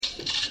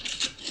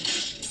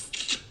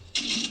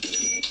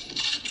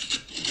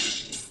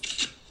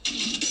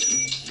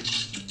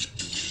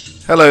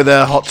Hello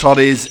there, hot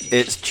toddies.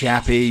 It's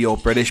Chappie, your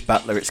British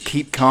butler. It's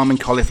Keep Calm and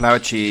Cauliflower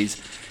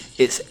Cheese.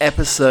 It's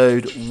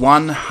episode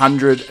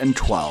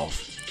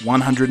 112.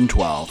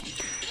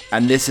 112.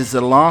 And this is the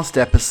last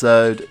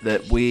episode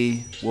that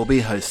we will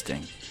be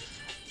hosting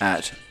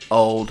at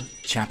Old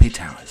Chappie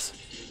Towers.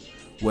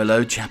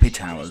 Willow Chappie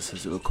Towers,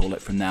 as we'll call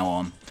it from now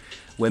on.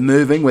 We're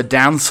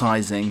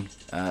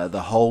downsizing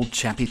the whole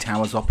Chappie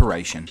Towers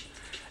operation.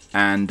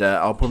 And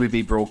I'll probably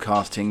be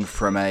broadcasting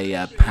from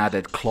a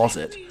padded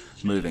closet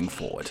moving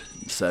forward.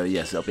 So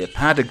yes, there'll be a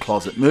padded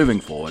closet moving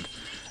forward,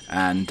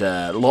 and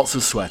lots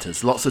of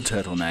sweaters, lots of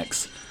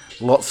turtlenecks,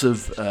 lots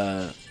of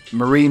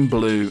marine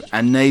blue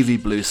and navy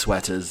blue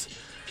sweaters,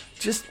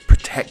 just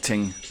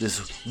protecting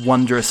this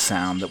wondrous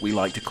sound that we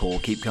like to call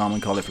Keep Calm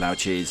and Cauliflower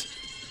Cheese.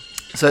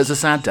 So it's a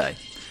sad day.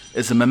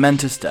 It's a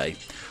momentous day.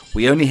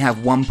 We only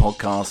have one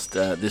podcast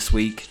this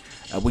week.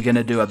 We're going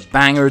to do a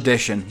banger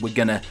edition. We're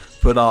going to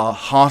put our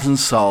heart and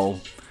soul.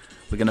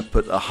 We're going to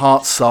put the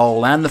heart,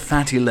 soul, and the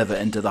fatty liver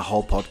into the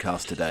whole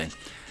podcast today.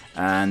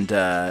 And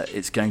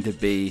it's going to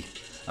be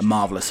a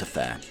marvellous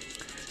affair.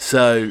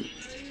 So,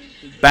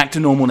 back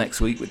to normal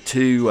next week with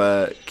two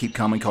Keep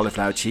Calm and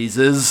Cauliflower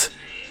Cheeses,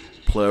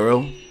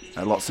 plural.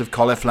 Lots of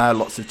cauliflower,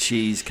 lots of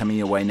cheese coming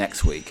your way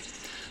next week.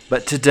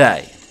 But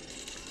today,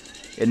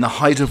 in the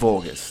height of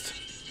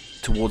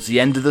August, towards the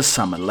end of the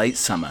summer, late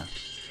summer,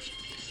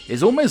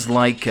 is almost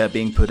like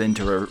being put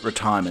into a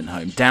retirement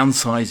home,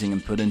 downsizing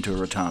and put into a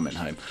retirement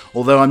home.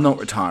 Although I'm not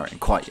retiring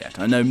quite yet.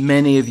 I know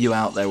many of you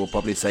out there will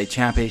probably say,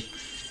 Chappie,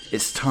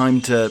 it's time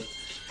to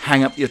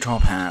hang up your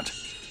top hat,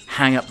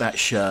 hang up that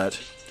shirt,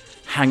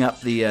 hang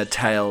up the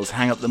tails,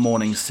 hang up the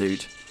morning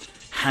suit,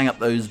 hang up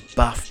those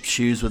buff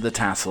shoes with the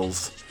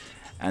tassels,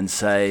 and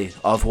say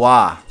au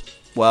revoir.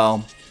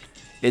 Well,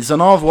 it's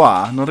an au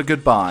revoir, not a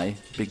goodbye,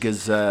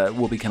 because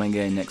we'll be coming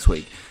again next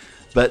week.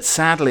 But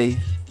sadly,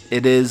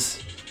 it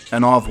is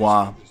an au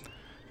revoir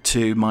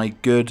to my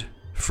good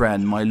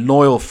friend, my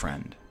loyal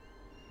friend,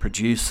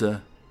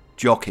 producer,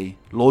 jockey,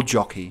 Lord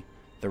Jockey,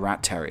 the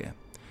Rat Terrier.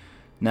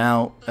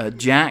 Now,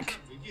 Jack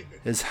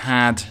has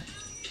had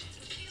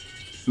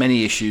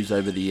many issues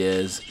over the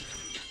years.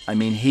 I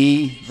mean,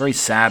 he very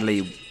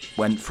sadly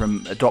went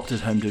from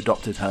adopted home to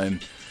adopted home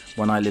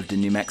when I lived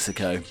in New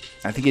Mexico.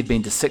 I think he'd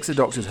been to 6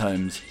 adopted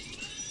homes,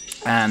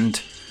 and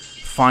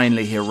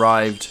finally he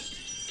arrived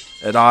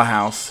at our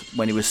house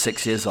when he was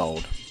 6 years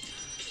old.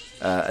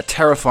 A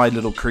terrified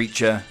little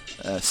creature,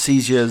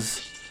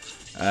 seizures.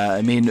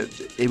 I mean,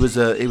 it was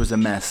a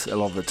mess a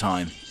lot of the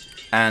time,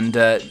 and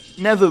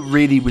never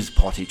really was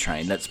potty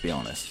trained. Let's be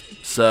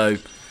honest. So,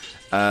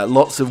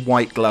 lots of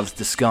white gloves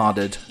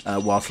discarded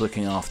whilst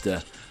looking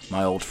after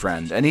my old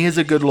friend, and he is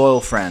a good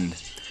loyal friend.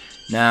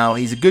 Now,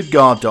 he's a good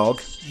guard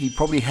dog. He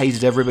probably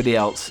hated everybody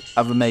else,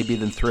 other maybe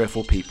than 3 or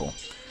 4 people.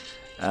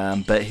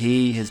 But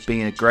he has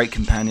been a great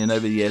companion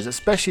over the years,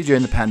 especially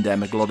during the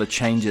pandemic. A lot of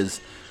changes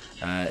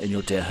in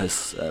your dear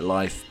host's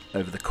life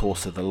over the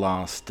course of the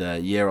last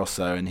year or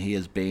so, and he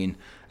has been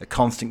a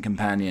constant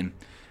companion.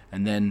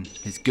 And then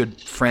his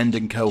good friend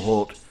and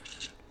cohort,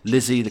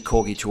 Lizzie, the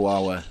Corgi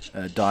Chihuahua,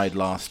 died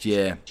last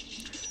year,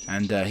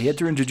 and he had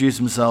to introduce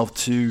himself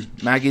to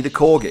Maggie, the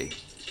Corgi,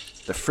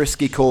 the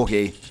frisky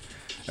Corgi,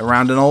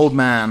 around an old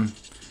man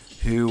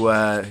who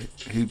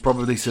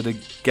probably sort of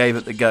gave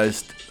it the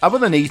ghost. Other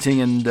than eating,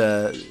 and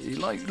he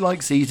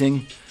likes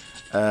eating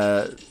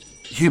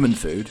human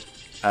food.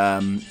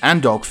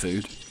 And dog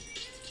food,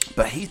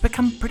 but he's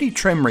become pretty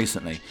trim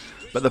recently.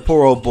 But the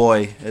poor old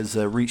boy has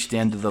reached the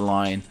end of the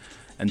line,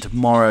 and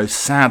tomorrow,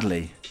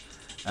 sadly,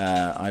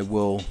 I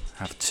will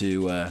have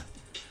to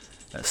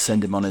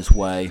send him on his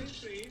way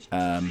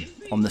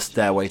on the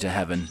stairway to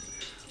heaven,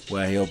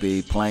 where he'll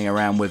be playing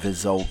around with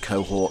his old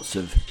cohorts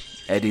of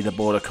Eddie the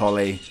Border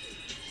Collie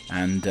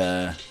and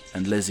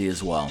Lizzie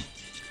as well.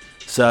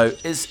 So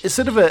it's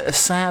sort of a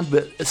sad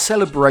but a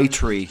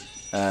celebratory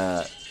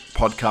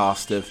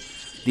podcast of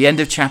the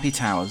end of Chappie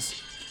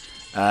Towers,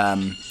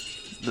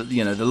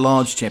 the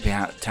large Chappie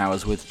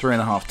Towers with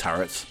 3.5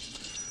 turrets,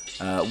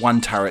 one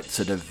turret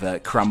sort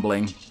of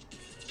crumbling.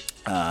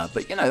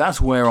 But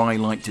that's where I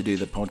like to do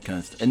the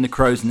podcast, in the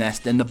crow's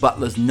nest, in the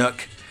Butlers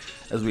nook,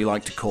 as we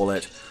like to call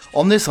it,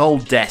 on this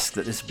old desk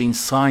that has been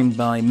signed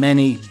by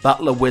many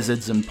butler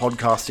wizards and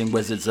podcasting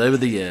wizards over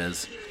the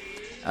years.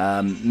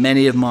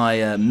 Many of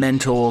my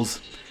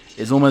mentors.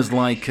 It's almost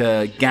like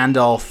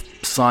Gandalf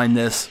signed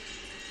this.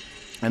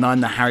 And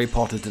I'm the Harry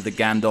Potter to the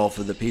Gandalf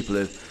of the people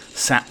who've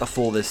sat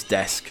before this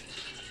desk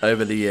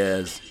over the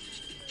years.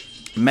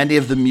 Many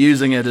of them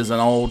using it as an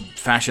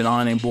old-fashioned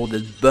ironing board.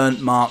 There's burnt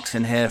marks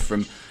in here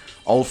from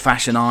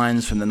old-fashioned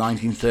irons from the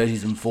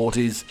 1930s and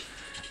 40s.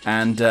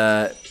 And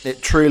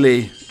it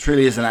truly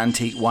is an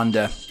antique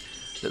wonder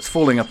that's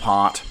falling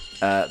apart,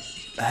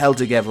 held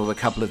together with a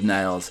couple of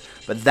nails.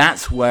 But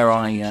that's where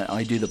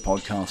I do the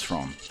podcast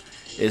from.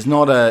 It's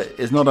not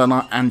an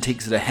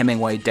antique sort of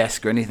Hemingway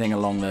desk or anything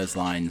along those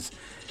lines.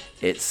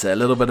 It's a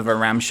little bit of a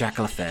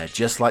ramshackle affair,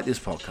 just like this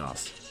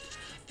podcast.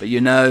 But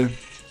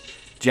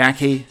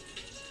Jackie,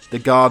 the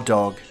guard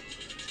dog,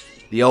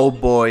 the old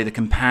boy, the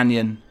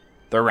companion,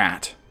 the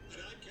rat,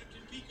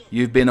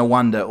 You've been a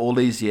wonder all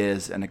these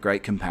years and a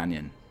great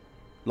companion.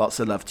 Lots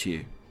of love to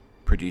you,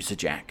 Producer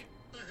Jack.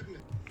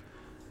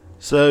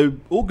 So,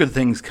 all good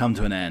things come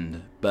to an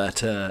end,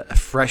 but a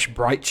fresh,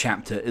 bright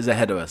chapter is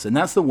ahead of us. And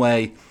that's the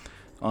way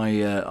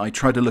I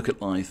try to look at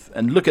life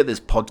and look at this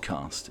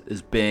podcast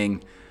as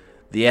being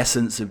the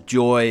essence of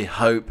joy,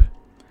 hope,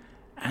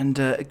 and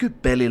a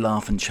good belly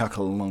laugh and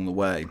chuckle along the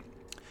way.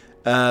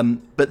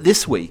 But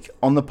this week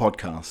on the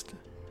podcast,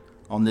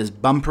 on this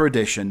bumper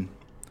edition,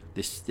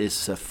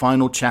 this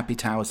final Chappie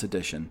Towers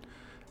edition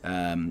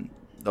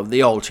of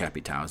the old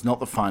Chappie Towers, not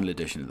the final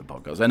edition of the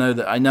podcast.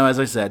 I know, as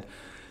I said,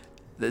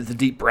 the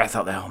deep breath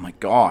out there. Oh my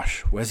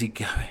gosh, where's he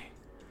going?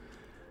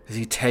 Is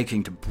he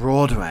taking to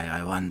Broadway?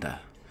 I wonder.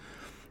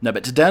 No,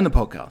 but today on the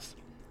podcast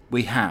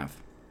we have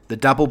the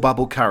double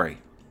bubble curry.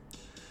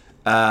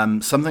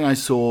 Something I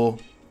saw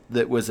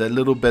that was a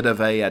little bit of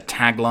a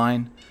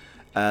tagline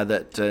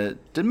that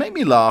did make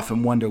me laugh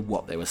and wonder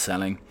what they were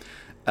selling.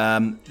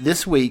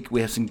 This week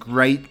we have some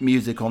great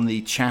music on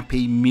the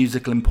Chappie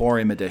Musical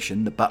Emporium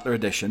edition, the Butler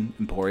edition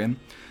Emporium.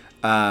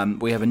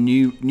 We have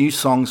new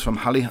songs from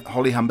Holly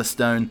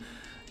Humberstone.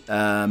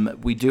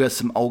 We do have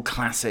some old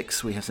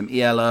classics. We have some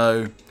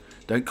ELO,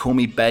 Don't Call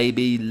Me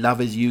Baby, Love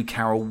Is You,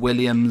 Carol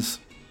Williams.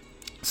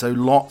 So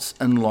lots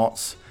and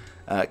lots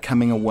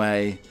coming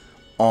away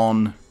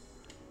on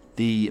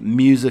the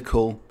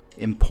Musical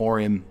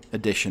Emporium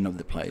edition of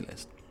the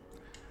playlist.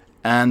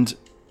 And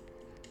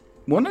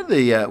one of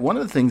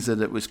the things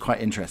that it was quite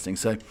interesting.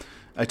 So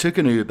I took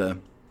an Uber.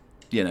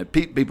 You know,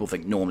 people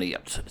think normally you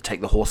have to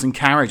take the horse and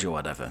carriage or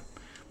whatever.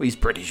 Well, he's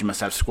British, you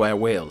must have square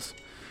wheels.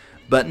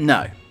 But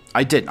no,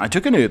 I didn't. I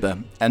took an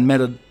Uber and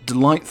met a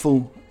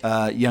delightful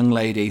young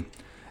lady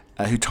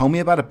who told me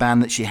about a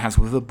band that she has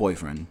with her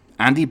boyfriend,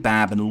 Andy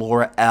Babb and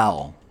Laura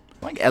L.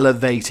 Like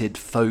elevated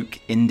folk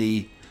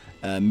indie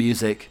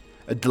music.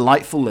 A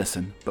delightful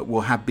listen, but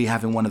we'll be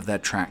having one of their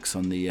tracks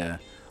on the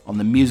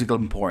Musical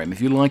Emporium. If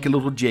you like a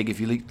little jig,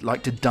 if you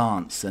like to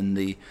dance, and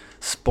the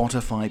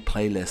Spotify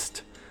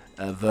playlist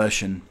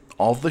version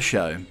of the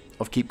show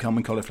of Keep Calm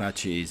and Cauliflower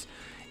Cheese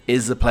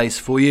is the place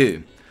for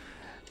you.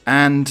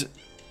 And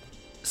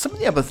some of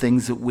the other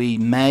things that we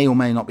may or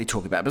may not be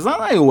talking about, because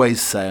like I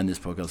always say on this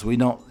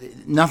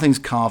podcast, nothing's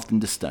carved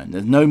into stone.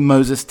 There's no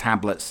Moses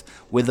tablets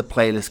with the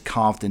playlist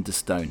carved into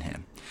stone here.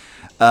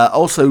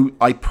 Also,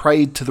 I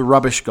prayed to the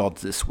rubbish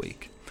gods this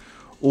week.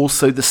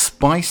 Also, the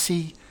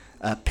spicy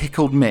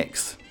pickled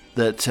mix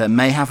that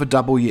may have a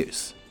double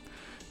use.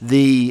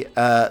 The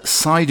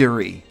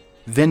cidery,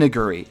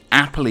 vinegary,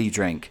 appley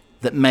drink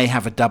that may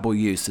have a double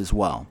use as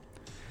well.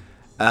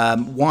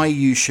 Why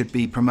you should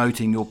be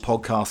promoting your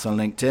podcast on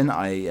LinkedIn,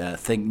 I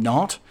think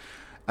not.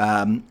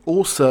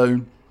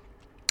 Also,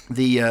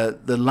 the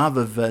love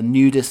of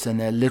nudists and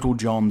their Little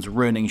Johns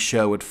ruining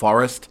Sherwood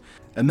Forest.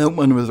 A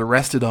milkman was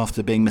arrested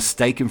after being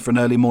mistaken for an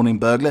early morning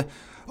burglar.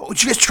 Oh,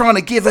 just trying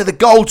to give her the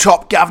gold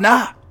top,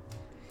 governor.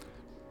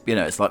 You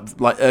know, it's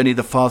like Ernie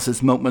the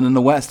fastest milkman in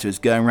the West, who's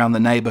going around the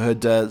neighbourhood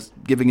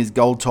giving his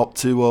gold top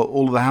to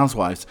all of the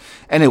housewives.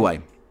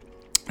 Anyway,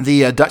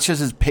 the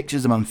Duchess has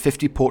pictures among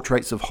 50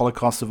 portraits of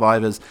Holocaust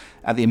survivors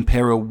at the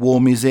Imperial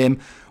War Museum.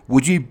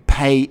 Would you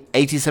pay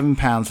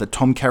 £87 for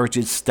Tom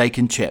Kerridge's steak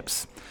and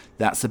chips?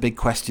 That's a big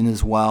question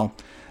as well.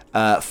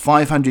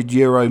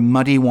 €500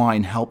 muddy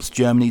wine helps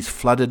Germany's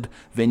flooded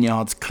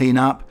vineyards clean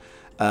up.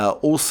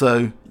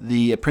 Also,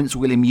 the Prince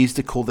William used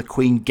to call the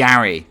Queen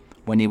Gary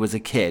when he was a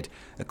kid,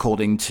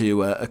 according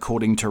to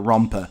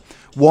Romper.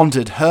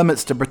 Wanted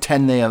hermits to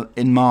pretend they are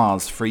in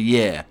Mars for a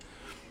year.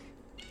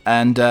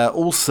 And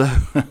also,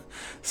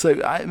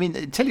 so I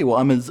mean, tell you what,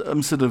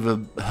 I'm sort of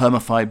a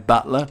hermified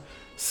butler.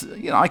 So,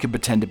 you know, I could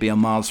pretend to be on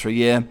Mars for a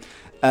year.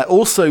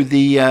 Also,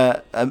 the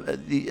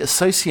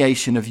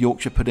Association of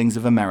Yorkshire Puddings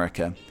of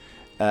America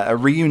are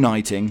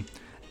reuniting,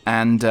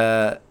 and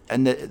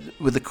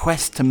with a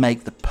quest to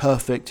make the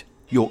perfect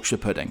Yorkshire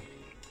pudding.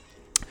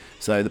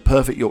 So the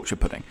perfect Yorkshire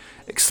pudding.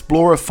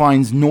 Explorer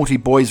finds naughty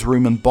boy's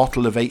room and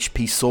bottle of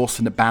HP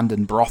sauce in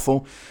abandoned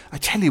brothel. I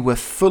tell you, we're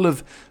full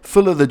of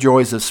the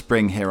joys of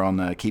spring here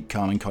on Keep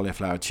Calm and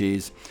Cauliflower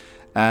Cheese.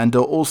 And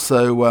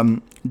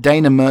also,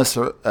 Dana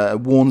Mercer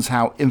warns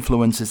how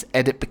influencers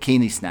edit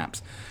bikini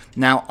snaps.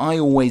 Now, I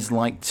always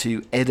like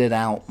to edit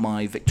out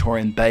my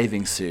Victorian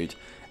bathing suit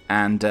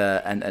and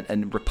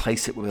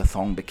replace it with a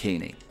thong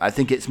bikini. I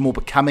think it's more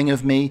becoming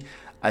of me.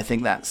 I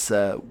think that's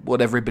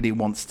what everybody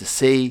wants to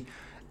see.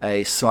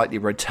 A slightly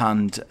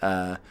rotund,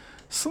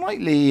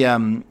 slightly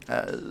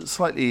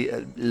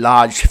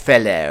large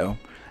fellow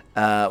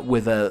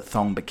with a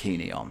thong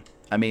bikini on.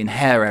 I mean,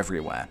 hair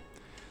everywhere.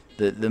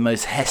 The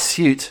most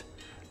hirsute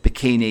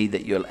bikini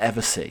that you'll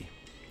ever see.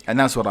 And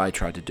that's what I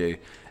try to do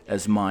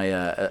as my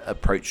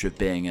approach of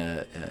being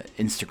an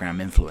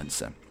Instagram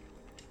influencer.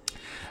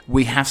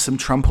 We have some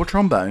trump or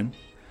trombone.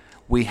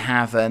 We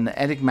have an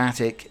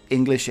enigmatic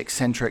English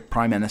eccentric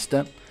Prime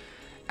Minister.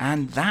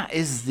 And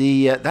that's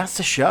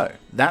the show.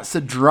 That's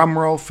the drum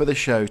roll for the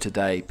show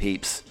today,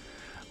 peeps.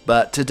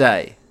 But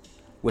today,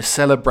 we're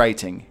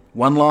celebrating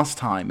one last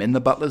time in the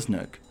Butlers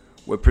Nook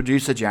with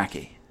producer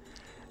Jackie.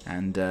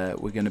 and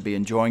we're going to be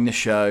enjoying the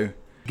show,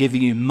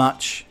 giving you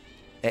much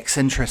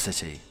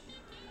eccentricity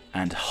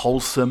and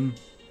wholesome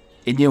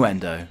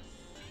innuendo.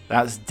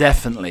 That's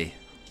definitely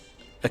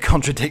a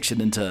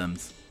contradiction in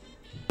terms.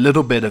 A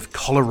little bit of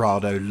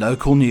Colorado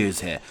local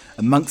news here.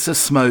 Amongst the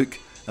smoke,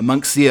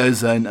 amongst the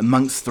ozone,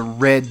 amongst the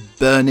red,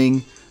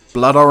 burning,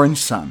 blood orange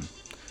sun,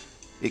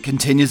 it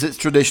continues its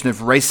tradition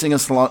of racing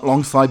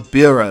alongside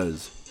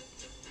bureaus.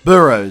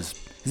 Burros.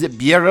 Is it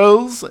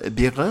bureaus?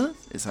 Bureaus?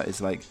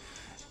 It's like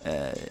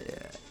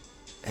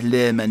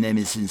hello, my name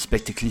is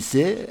Inspector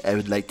Clissé. I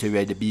would like to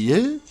ride a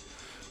bureau.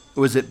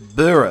 Or was it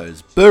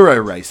burros? Burro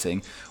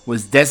racing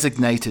was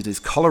designated as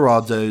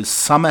Colorado's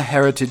summer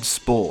heritage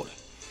sport.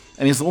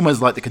 I mean, it's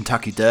almost like the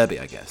Kentucky Derby,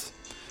 I guess,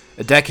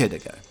 a decade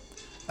ago.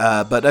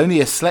 But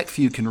only a select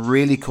few can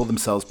really call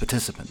themselves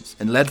participants.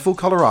 In Leadville,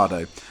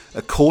 Colorado,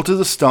 a call to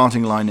the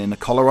starting line in a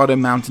Colorado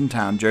mountain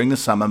town during the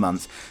summer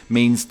months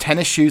means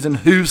tennis shoes and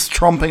hooves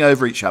tromping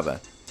over each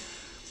other.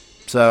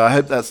 So I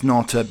hope that's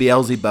not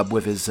Beelzebub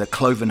with his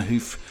cloven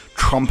hoof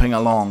tromping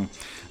along.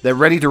 They're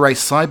ready to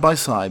race side by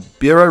side.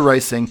 Bureau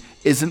racing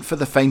isn't for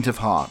the faint of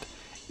heart.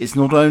 It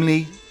not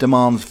only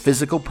demands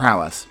physical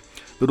prowess,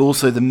 but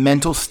also the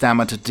mental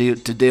stamina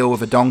to deal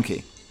with a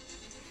donkey.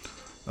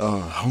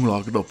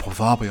 Like the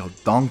proverbial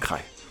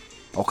donkey.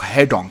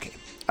 Okay, donkey.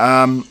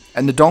 And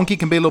the donkey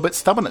can be a little bit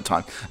stubborn at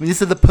times. I mean,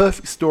 this is the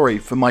perfect story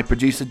for my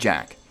producer,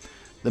 Jack.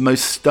 The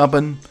most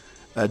stubborn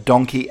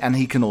donkey, and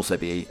he can also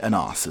be an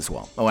ass as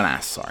well. Oh, an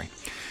ass, sorry.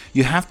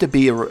 You have to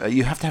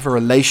have a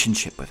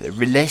relationship with it. A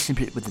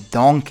relationship with the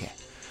donkey.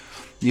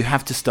 You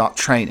have to start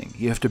training.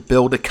 You have to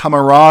build a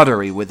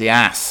camaraderie with the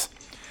ass.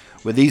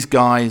 With these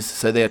guys,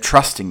 so they are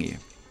trusting you.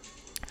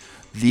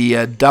 The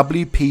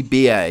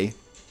WPBA,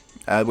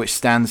 which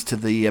stands to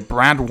the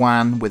Brad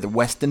Wan with the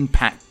Western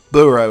Pack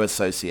Burro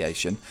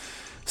Association,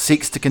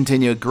 seeks to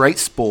continue a great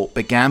sport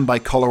began by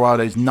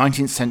Colorado's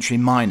 19th century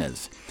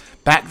miners.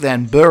 Back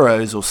then,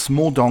 burros or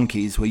small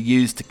donkeys were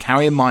used to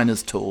carry a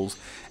miner's tools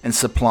and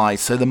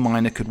supplies so the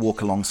miner could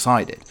walk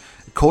alongside it.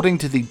 According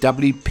to the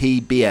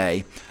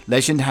WPBA,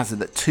 legend has it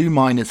that two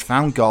miners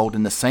found gold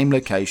in the same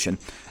location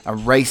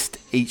and raced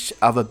each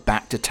other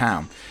back to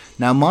town.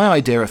 Now, my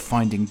idea of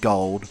finding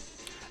gold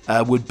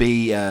would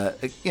be,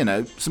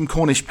 some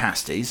Cornish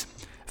pasties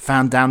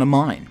found down a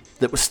mine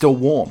that was still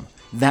warm.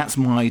 That's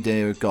my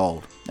idea of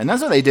gold. And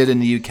that's what they did in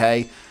the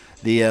UK.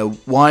 The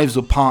wives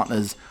or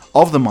partners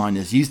of the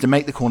miners used to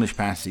make the Cornish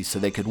pasties so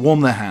they could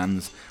warm their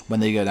hands when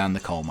they go down the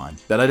coal mine.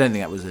 But I don't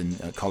think that was in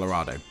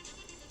Colorado.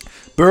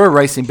 Burro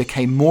racing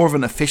became more of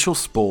an official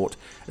sport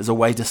as a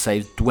way to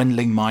save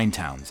dwindling mine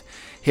towns.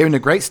 Here in the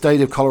great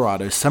state of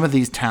Colorado, some of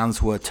these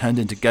towns were turned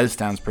into ghost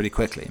towns pretty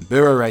quickly. And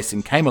burro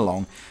racing came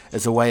along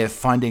as a way of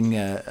finding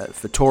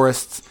for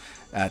tourists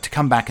to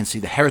come back and see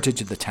the heritage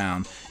of the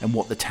town and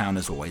what the town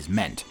has always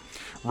meant.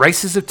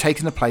 Races have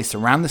taken place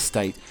around the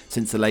state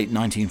since the late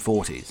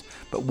 1940s,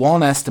 but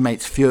one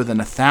estimates fewer than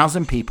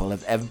 1,000 people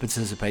have ever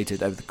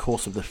participated over the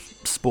course of the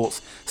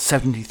sport's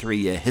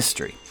 73-year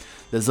history.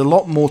 There's a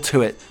lot more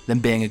to it than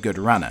being a good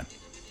runner.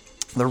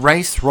 The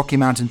race Rocky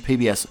Mountain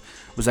PBS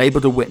was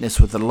able to witness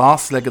with the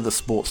last leg of the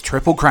sport's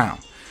Triple Crown,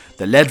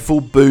 the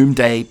Leadville Boom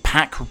Day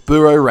Pack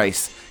Burro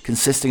race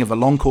consisting of a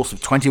long course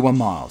of 21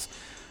 miles.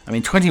 I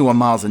mean, 21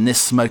 miles in this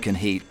smoke and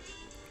heat,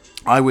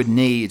 I would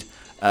need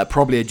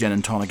probably a gin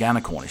and tonic and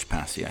a Cornish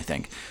pasty, I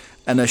think,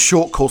 and a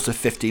short course of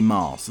 15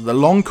 miles. The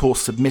long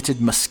course submitted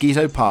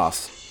Mosquito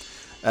Pass.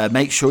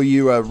 Make sure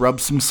you rub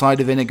some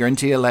cider vinegar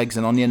into your legs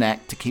and on your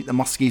neck to keep the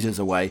mosquitoes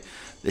away.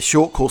 The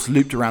short course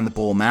looped around the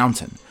Ball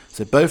Mountain.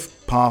 So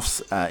both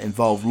paths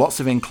involve lots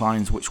of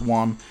inclines, which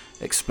one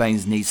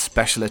explains needs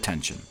special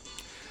attention.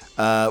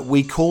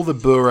 We call the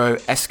burro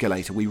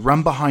escalator. We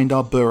run behind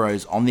our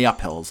burros on the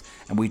uphills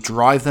and we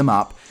drive them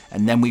up,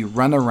 and then we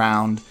run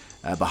around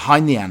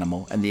behind the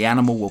animal, and the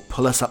animal will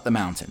pull us up the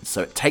mountain.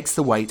 So it takes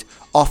the weight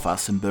off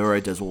us and burro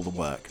does all the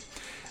work.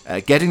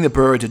 Getting the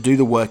burro to do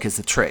the work is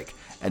the trick.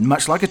 And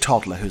much like a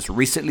toddler who's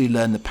recently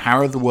learned the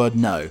power of the word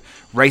no,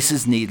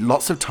 racers need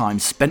lots of time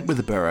spent with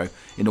the burro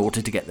in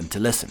order to get them to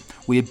listen.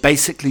 We are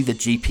basically the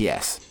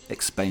GPS,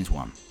 explains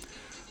one.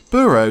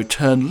 Burro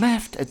turn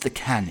left at the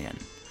canyon.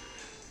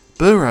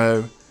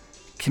 Burro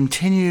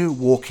continue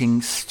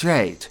walking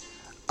straight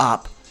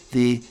up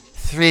the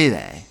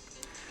freeway.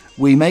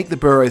 We make the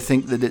burro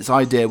think that it's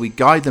idea, we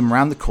guide them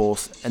around the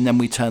course, and then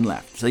we turn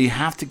left. So you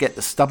have to get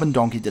the stubborn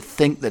donkey to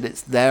think that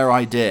it's their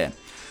idea.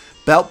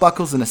 Belt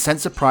buckles and a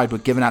sense of pride were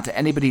given out to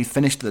anybody who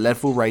finished the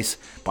Leadville race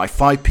by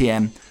 5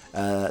 p.m.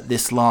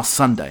 This last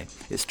Sunday.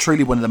 It's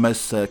truly one of the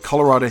most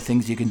Colorado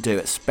things you can do,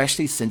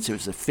 especially since it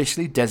was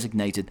officially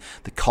designated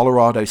the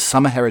Colorado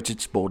Summer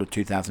Heritage Sport of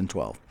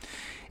 2012.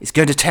 It's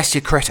going to test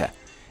your critter.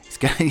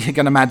 You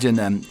can imagine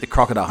the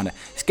crocodile hunter.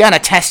 It's going to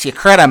test your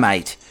critter,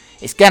 mate.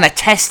 It's going to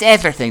test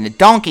everything. The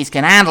donkeys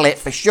can handle it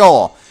for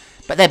sure,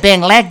 but they're being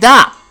legged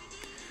up.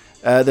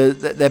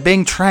 They're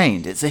being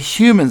trained. It's the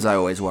humans I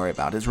always worry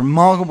about. It's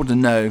remarkable to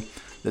know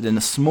that in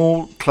a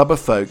small club of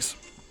folks,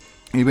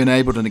 you've been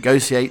able to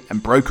negotiate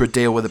and broker a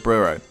deal with a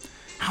burro.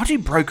 How do you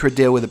broker a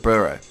deal with a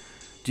burro?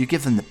 Do you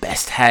give them the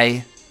best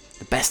hay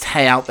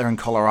out there in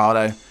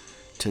Colorado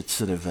to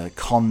sort of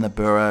con the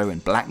burro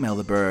and blackmail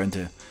the burro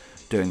into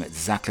doing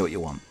exactly what you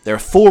want? There are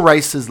 4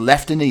 races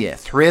left in the year,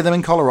 3 of them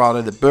in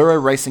Colorado. The burro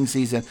racing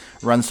season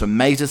runs from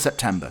May to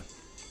September.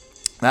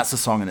 That's a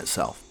song in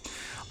itself.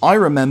 I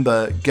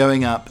remember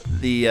going up to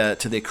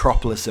the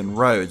Acropolis in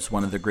Rhodes,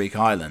 one of the Greek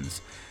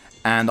islands,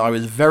 and I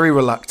was very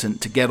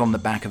reluctant to get on the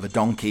back of a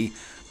donkey,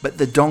 but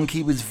the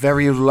donkey was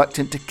very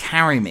reluctant to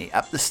carry me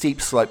up the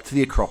steep slope to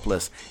the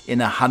Acropolis in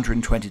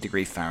 120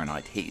 degree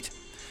Fahrenheit heat.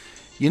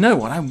 You know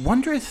what? I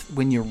wonder if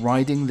when you're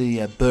riding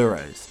the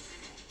burros,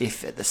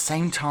 if at the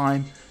same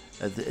time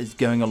as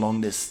going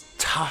along this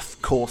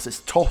tough course, this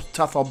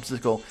tough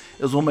obstacle,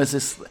 it was almost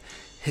this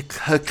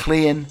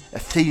Herculean,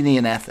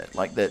 Athenian effort,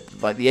 like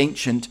the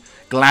ancient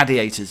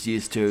gladiators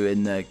used to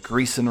in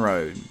Greece and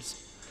Rome.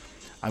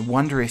 I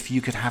wonder if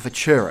you could have a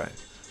churro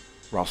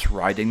whilst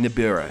riding the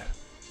burro.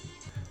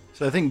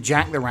 So I think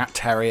Jack the Rat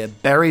Terrier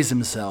buries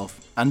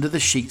himself under the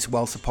sheets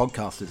whilst the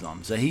podcast is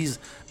on. So he's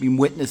been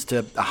witness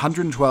to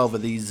 112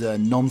 of these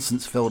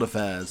nonsense-filled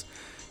affairs,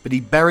 but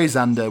he buries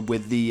under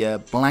with the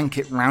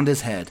blanket round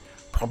his head,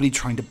 probably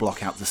trying to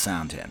block out the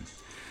sound here.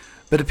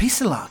 But a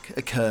piece of luck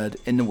occurred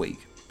in the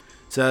week.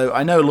 So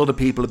I know a lot of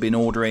people have been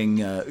ordering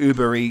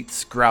Uber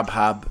Eats,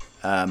 Grubhub,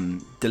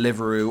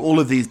 Deliveroo, all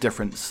of these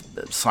different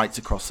sites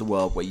across the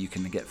world where you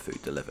can get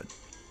food delivered.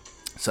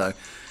 So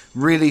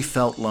really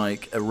felt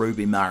like a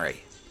Ruby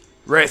Murray.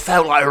 Really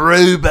felt like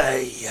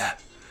Ruby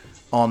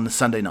on the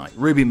Sunday night.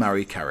 Ruby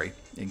Murray curry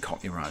in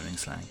Cockney rhyming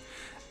slang.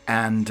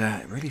 And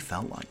it really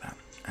felt like that.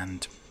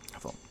 And I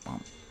thought,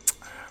 well,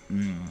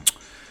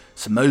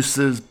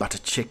 samosas, butter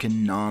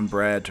chicken, naan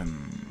bread,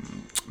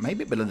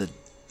 maybe a bit of the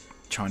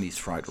Chinese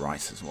fried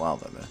rice as well.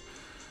 The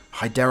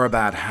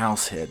Hyderabad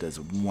house here does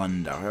a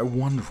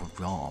wonderful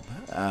job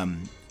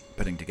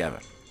putting together.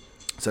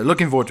 So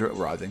looking forward to it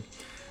arriving.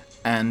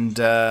 And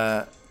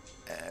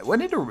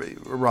when it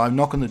arrived,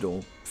 knock on the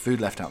door,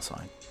 food left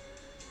outside,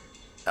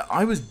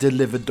 I was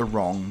delivered the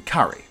wrong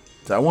curry.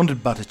 So I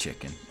wanted butter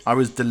chicken. I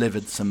was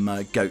delivered some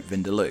goat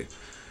vindaloo,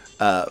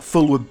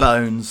 full with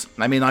bones.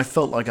 I mean, I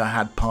felt like I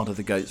had part of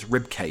the goat's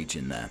rib cage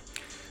in there.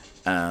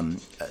 And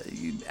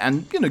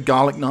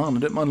garlic naan. I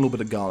don't mind a little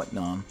bit of garlic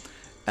naan.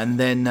 And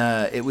then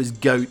it was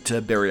goat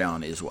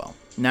biryani as well.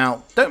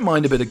 Now, don't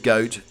mind a bit of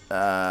goat,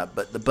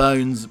 but the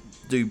bones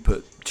do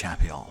put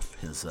Chappie off.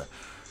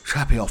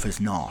 Chappie off his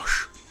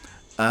nosh.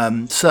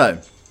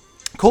 So,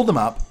 called them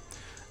up.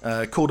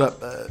 Called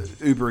up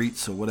Uber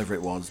Eats or whatever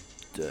it was,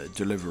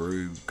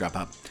 Deliveroo,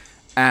 Grubhub.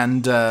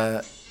 And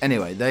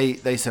anyway,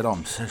 they said, "Oh,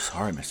 I'm so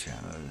sorry, monsieur.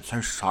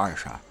 So sorry,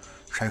 sir.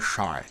 So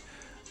sorry."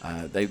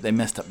 They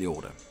messed up the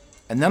order.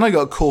 And then I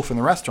got a call from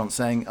the restaurant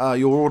saying,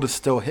 your order's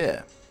still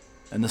here.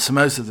 And the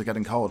samosas are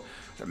getting cold.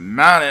 I said,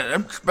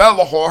 man, spell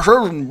the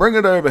horses and bring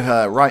it over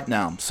here right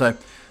now. So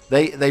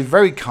they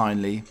very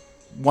kindly,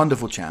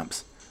 wonderful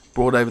chaps,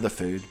 brought over the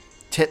food,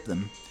 tipped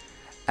them,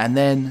 and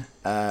then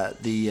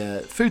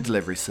the food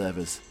delivery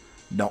servers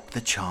knocked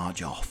the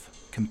charge off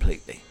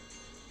completely.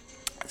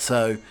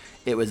 So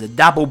it was a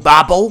double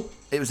bubble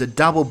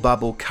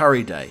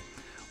curry day,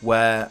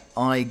 where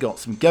I got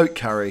some goat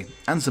curry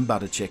and some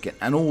butter chicken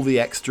and all the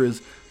extras.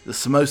 The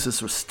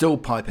samosas were still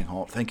piping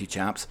hot. Thank you,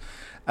 chaps.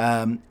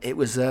 It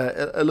was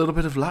a little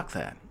bit of luck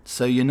there.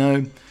 So,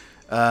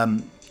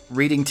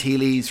 reading tea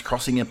leaves,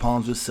 crossing your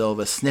palms with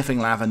silver, sniffing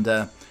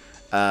lavender,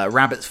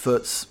 rabbit's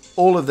foots,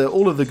 all of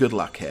the good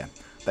luck here.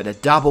 But a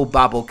double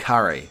bubble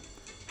curry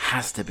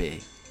has to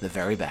be the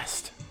very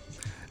best.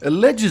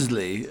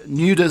 Allegedly,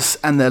 nudists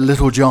and their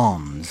little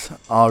johns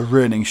are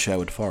ruining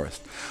Sherwood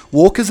Forest.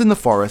 Walkers in the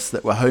forest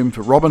that were home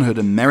for Robin Hood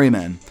and merry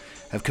men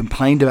have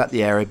complained about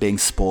the area being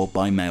spoiled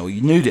by male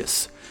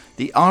nudists.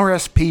 The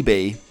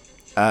RSPB,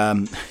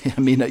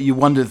 you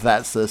wonder if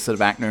that's a sort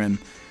of acronym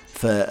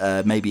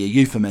for maybe a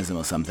euphemism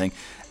or something,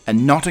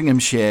 and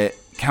Nottinghamshire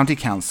County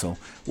Council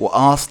were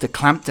asked to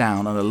clamp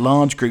down on a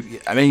large group.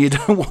 I mean, you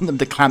don't want them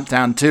to clamp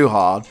down too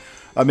hard.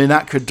 I mean,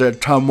 that could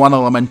turn one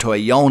of them into a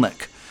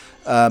eunuch.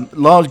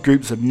 Large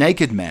groups of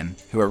naked men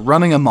who are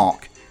running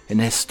amok in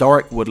the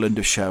historic woodland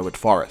of Sherwood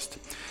Forest.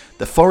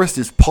 The forest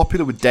is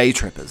popular with day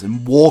trippers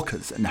and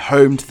walkers and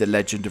home to the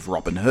legend of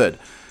Robin Hood.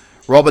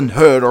 Robin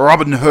Hood,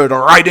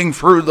 riding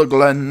through the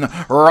glen.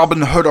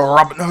 Robin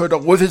Hood,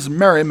 with his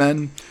merry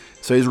men.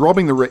 So he's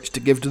robbing the rich to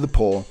give to the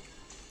poor.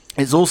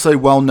 It's also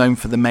well known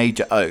for the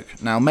Major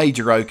Oak. Now,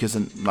 Major Oak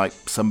isn't like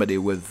somebody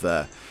with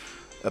an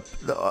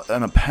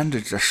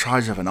appendage the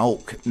size of an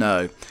oak.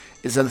 No,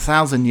 it's a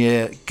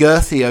 1,000-year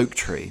girthy oak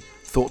tree,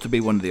 thought to be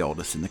one of the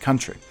oldest in the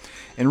country.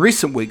 In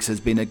recent weeks, there's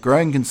been a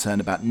growing concern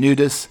about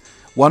nudists.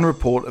 One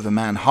report of a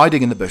man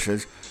hiding in the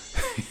bushes,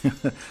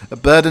 a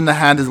bird in the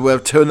hand is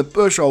worth two in the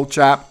bush, old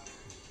chap,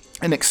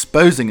 and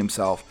exposing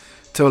himself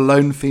to a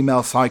lone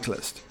female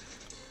cyclist.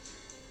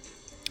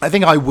 I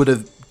think I would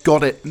have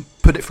got it and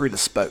put it through the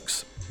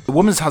spokes. The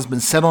woman's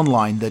husband said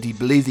online that he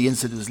believed the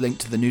incident was linked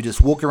to the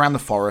nudists walking around the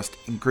forest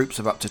in groups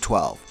of up to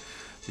 12.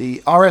 The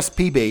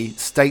RSPB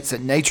states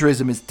that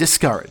naturism is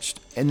discouraged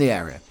in the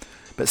area,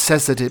 but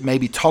says that it may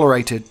be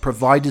tolerated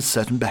provided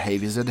certain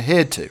behaviours are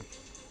adhered to.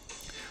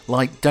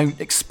 Like, don't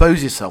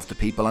expose yourself to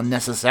people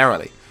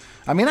unnecessarily.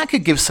 I mean, that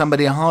could give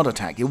somebody a heart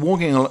attack. You're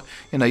walking,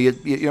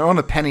 you're on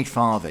a penny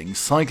farthing,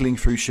 cycling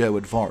through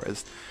Sherwood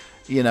Forest,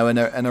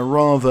 and a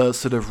rather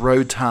sort of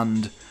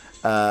rotund,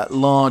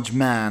 large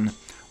man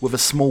with a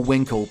small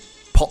winkle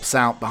pops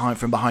out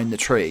from behind the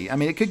tree. I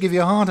mean, it could give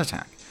you a heart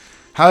attack.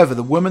 However,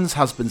 the woman's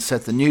husband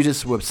said the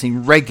nudists were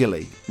seen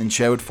regularly in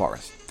Sherwood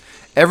Forest.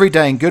 Every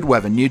day in good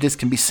weather, nudists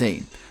can be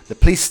seen. The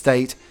police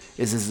state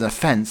is as an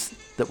offence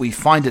that we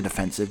find it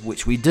offensive,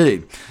 which we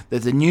do.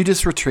 There's a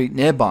nudist retreat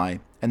nearby,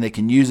 and they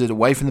can use it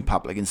away from the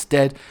public,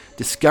 instead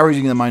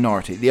discouraging the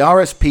minority. The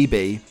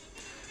RSPB,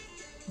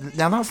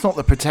 now that's not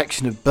the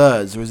protection of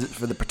birds, or is it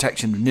for the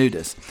protection of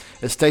nudists,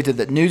 has stated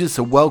that nudists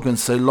are welcome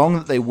so long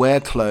that they wear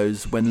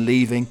clothes when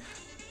leaving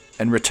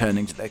and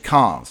returning to their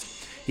cars.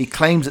 He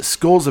claims that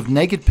scores of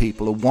naked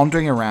people are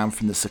wandering around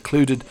from the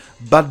secluded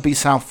Budby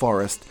South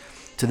Forest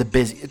to the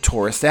busy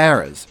tourist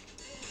areas.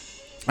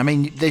 I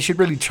mean, they should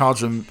really charge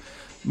them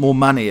more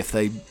money if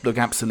they look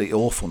absolutely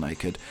awful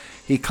naked.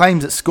 He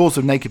claims that scores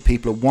of naked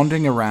people are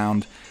wandering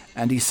around,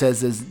 and he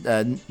says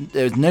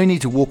there's no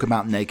need to walk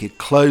about naked.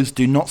 Clothes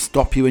do not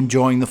stop you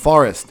enjoying the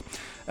forest.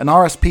 An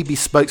RSPB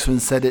spokesman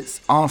said it's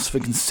asked for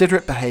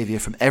considerate behaviour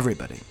from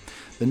everybody.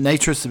 The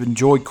naturists have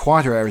enjoyed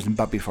quieter areas in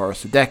Budby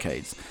Forest for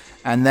decades,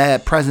 and their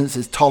presence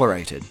is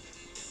tolerated.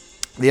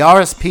 The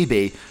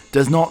RSPB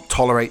does not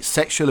tolerate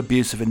sexual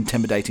abuse or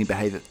intimidating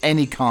behaviour of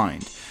any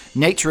kind.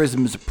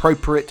 Naturism is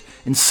appropriate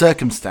in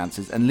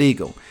circumstances and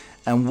legal,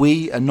 and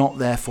we are not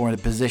therefore in a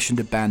position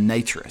to ban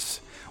naturists.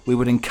 We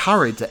would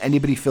encourage that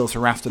anybody feels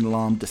harassed and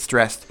alarmed,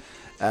 distressed,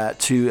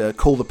 to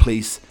call the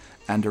police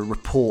and to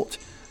report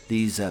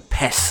these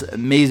pests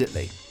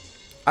immediately.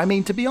 I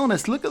mean, to be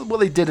honest, look at what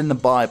they did in the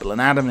Bible.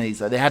 And Adam and Eve,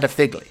 they had a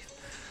fig leaf.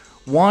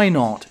 Why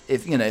not,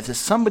 if there's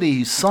somebody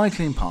who's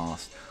cycling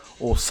past,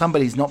 or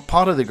somebody who's not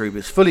part of the group,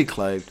 is fully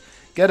clothed,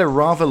 get a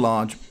rather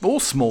large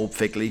or small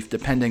fig leaf,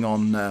 depending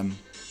on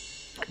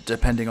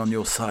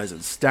your size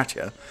and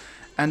stature,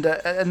 and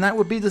that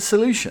would be the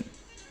solution.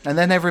 And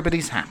then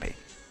everybody's happy.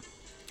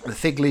 The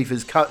fig leaf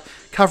is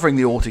covering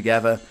the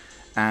altogether,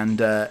 and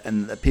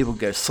people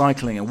go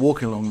cycling and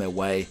walking along their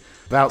way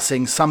without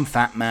seeing some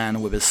fat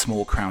man with a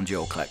small crown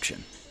jewel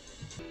collection.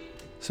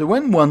 So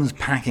when one's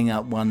packing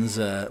up one's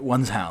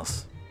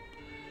house,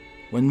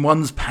 when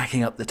one's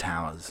packing up the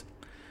towers,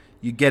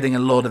 you're getting a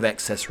lot of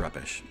excess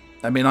rubbish.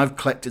 I mean, I've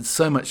collected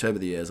so much over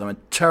the years. I'm a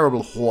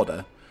terrible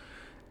hoarder,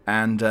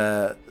 and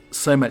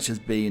so much has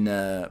been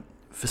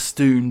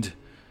festooned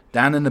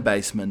down in the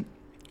basement,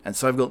 and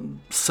so I've got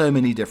so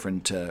many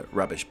different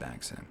rubbish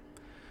bags here.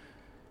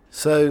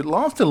 So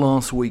after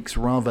last week's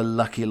rather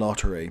lucky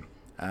lottery,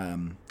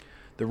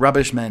 the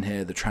rubbish men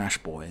here, the trash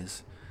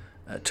boys,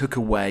 took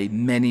away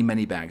many,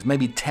 many bags,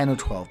 maybe 10 or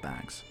 12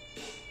 bags.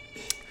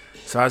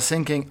 So I was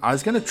thinking I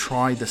was going to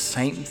try the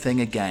same thing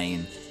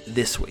again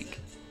this week.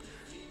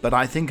 But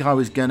I think I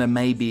was going to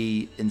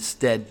maybe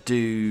instead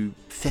do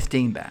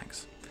 15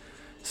 bags.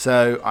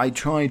 So I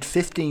tried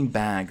 15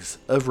 bags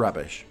of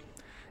rubbish.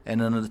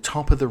 And on the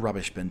top of the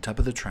rubbish bin, top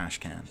of the trash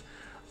can,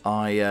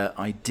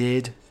 I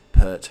did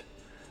put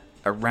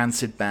a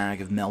rancid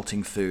bag of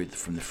melting food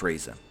from the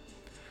freezer.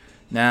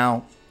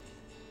 Now,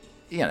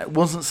 it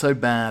wasn't so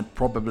bad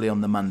probably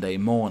on the Monday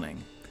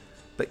morning,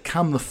 but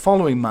come the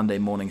following Monday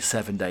morning,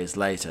 7 days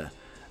later,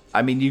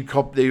 I mean,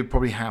 they would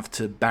probably have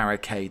to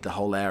barricade the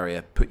whole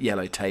area, put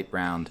yellow tape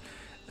round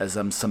as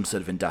some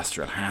sort of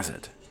industrial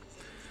hazard.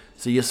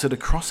 So you're sort of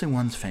crossing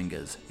one's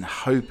fingers and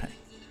hoping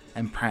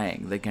and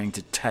praying they're going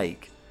to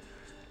take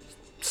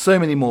so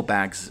many more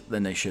bags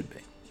than they should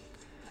be.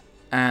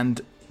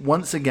 And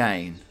once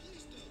again,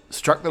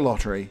 struck the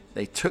lottery,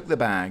 they took the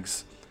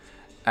bags,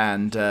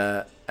 and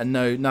no,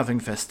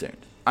 nothing festooned.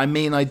 I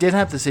mean, I did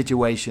have the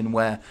situation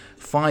where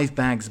 5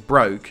 bags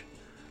broke,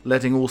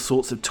 letting all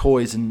sorts of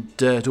toys and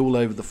dirt all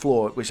over the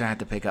floor, which I had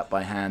to pick up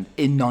by hand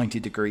in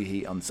 90-degree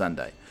heat on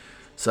Sunday.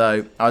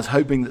 So I was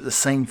hoping that the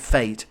same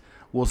fate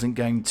wasn't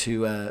going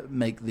to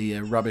make the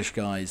rubbish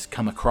guys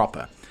come a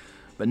cropper.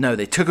 But no,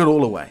 they took it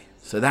all away.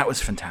 So that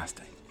was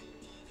fantastic.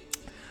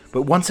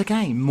 But once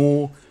again,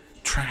 more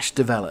trash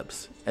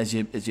develops as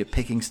you're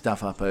picking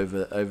stuff up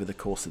over the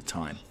course of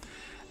time.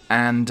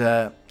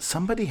 And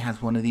somebody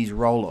has one of these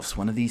roll-offs,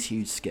 one of these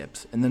huge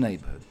skips in the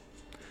neighbourhood.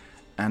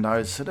 And I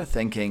was sort of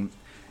thinking,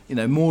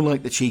 more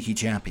like the cheeky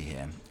chappy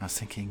here. I was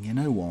thinking, you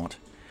know what?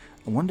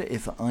 I wonder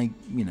if I,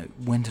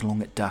 went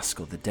along at dusk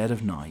or the dead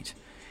of night,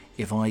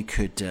 if I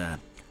could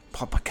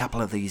pop a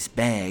couple of these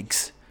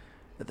bags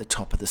at the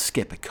top of the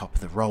skip, a top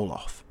of the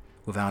roll-off,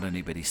 without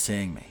anybody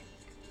seeing me.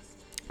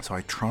 So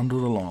I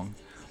trundled along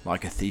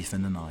like a thief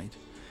in the night,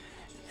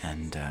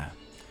 and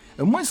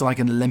almost like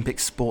an Olympic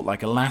sport,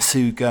 like a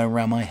lasso going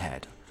around my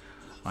head.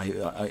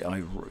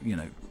 I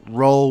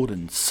rolled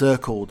and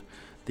circled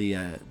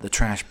the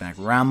trash bag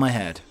around my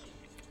head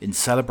in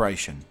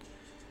celebration,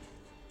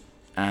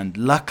 and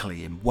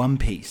luckily in one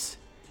piece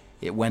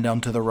it went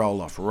onto the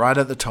roll-off right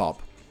at the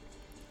top,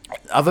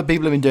 Other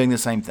people have been doing the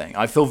same thing.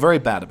 I feel very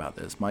bad about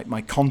this.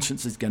 My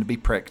conscience is going to be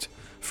pricked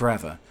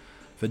forever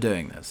for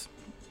doing this.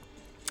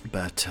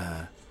 But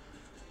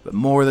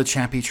more of the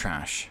chappy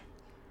trash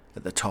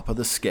at the top of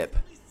the skip.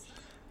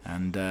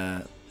 And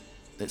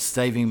it's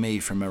saving me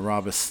from a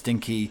rather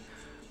stinky,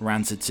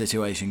 rancid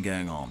situation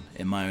going on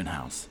in my own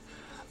house.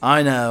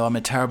 I know I'm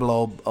a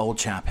terrible old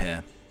chap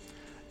here.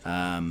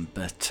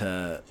 But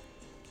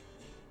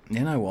you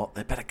know what?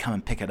 They better come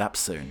and pick it up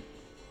soon.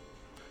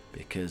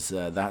 Because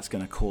that's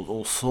going to cause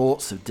all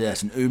sorts of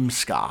dirt and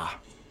oomska.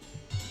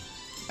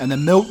 And the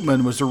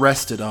milkman was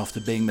arrested after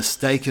being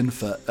mistaken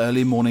for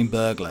early morning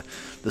burglar.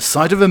 The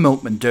sight of a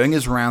milkman doing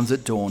his rounds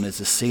at dawn is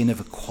a scene of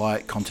a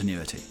quiet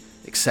continuity.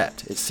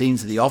 Except, it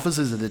seems that the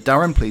officers of the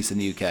Durham police in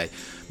the UK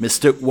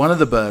mistook one of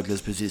the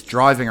burglars because he was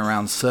driving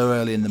around so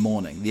early in the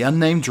morning. The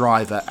unnamed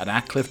driver at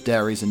Acliff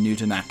Dairies in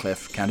Newton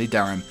Acliff, County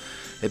Durham,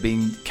 had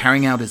been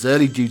carrying out his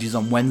early duties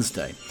on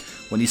Wednesday.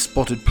 When he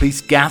spotted police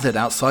gathered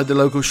outside the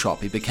local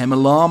shop, he became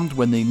alarmed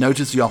when he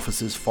noticed the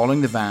officers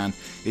following the van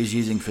he was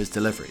using for his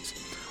deliveries.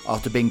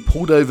 After being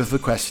pulled over for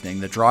questioning,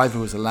 the driver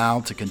was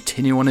allowed to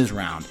continue on his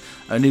round,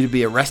 only to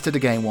be arrested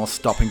again while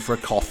stopping for a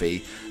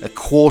coffee a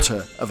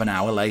quarter of an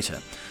hour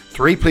later.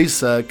 3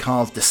 police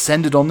cars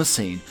descended on the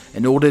scene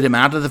and ordered him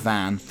out of the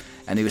van,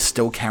 and he was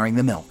still carrying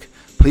the milk.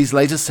 Police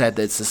later said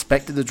they'd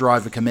suspected the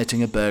driver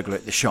committing a burglary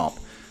at the shop.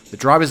 The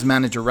driver's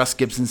manager, Russ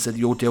Gibson, said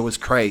the ordeal was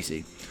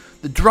crazy.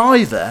 The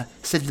driver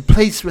said the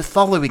police were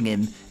following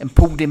him and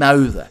pulled him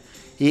over.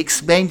 He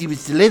explained he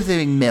was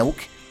delivering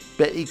milk,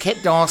 but he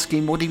kept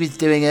asking what he was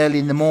doing early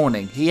in the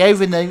morning. He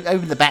opened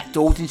the back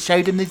doors and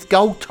showed him his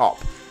gold top.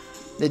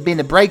 There'd been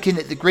a break-in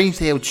at the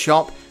Greenfield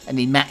shop, and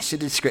he matched the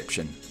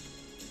description.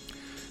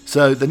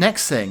 So the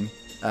next thing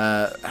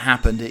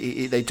happened.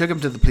 They took him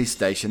to the police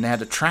station. They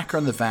had a tracker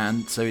on the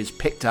van, so he was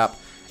picked up,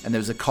 and there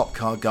was a cop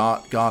car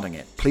guarding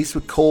it. Police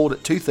were called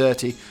at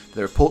 2:30 for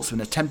the reports of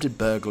an attempted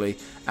burglary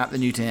at the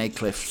Newton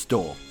Acliff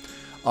store.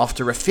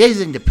 After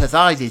refusing to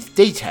provide his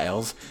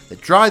details, the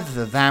driver of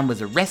the van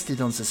was arrested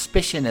on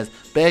suspicion of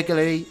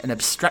burglary and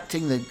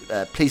obstructing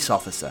the police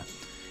officer.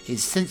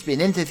 He's since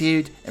been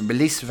interviewed and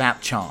released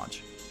without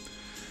charge.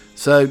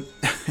 So,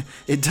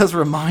 it does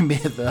remind me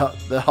of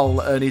the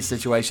whole Ernie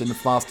situation, the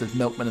fastest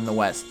milkman in the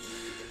West.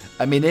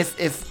 I mean, if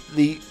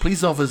the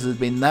police officer had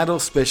been that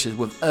auspicious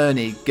with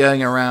Ernie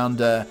going around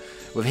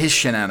with his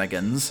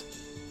shenanigans,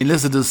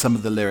 listen to some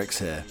of the lyrics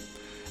here.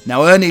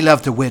 Now, Ernie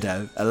loved a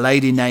widow, a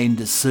lady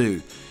named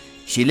Sue.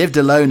 She lived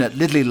alone at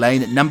Lidley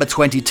Lane at number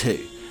 22.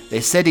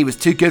 They said he was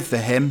too good for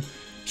him.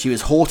 She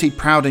was haughty,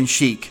 proud and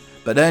chic,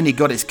 but Ernie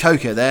got his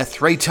cocoa there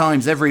 3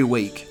 times every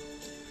week.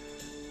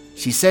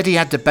 She said he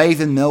had to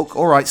bathe in milk.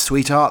 All right,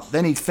 sweetheart.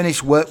 Then he'd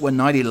finished work one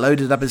night. He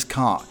loaded up his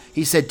cart.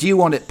 He said, do you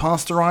want it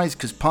pasteurized?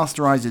 Because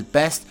pasteurized is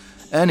best.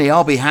 Ernie,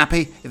 I'll be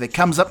happy if it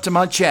comes up to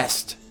my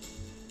chest.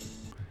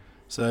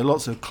 So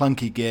lots of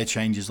clunky gear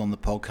changes on the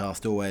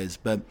podcast always,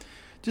 but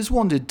just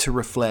wanted to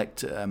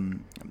reflect,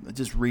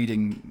 just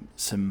reading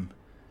some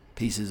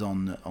pieces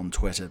on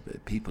Twitter.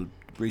 People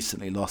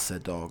recently lost their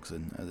dogs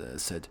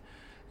and said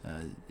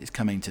it's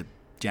coming to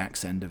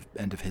Jack's end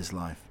of his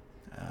life.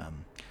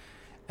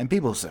 And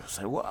people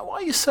say, why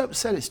are you so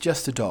upset? It's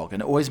just a dog.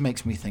 And it always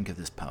makes me think of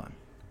this poem,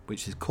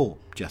 which is called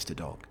Just a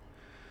Dog.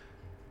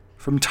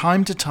 From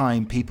time to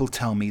time, people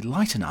tell me,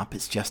 lighten up,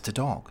 it's just a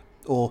dog.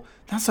 Or,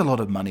 that's a lot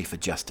of money for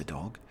just a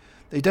dog.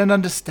 They don't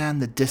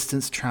understand the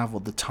distance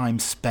travelled, the time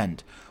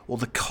spent, or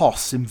the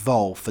costs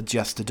involved for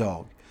just a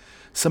dog.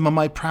 Some of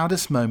my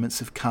proudest moments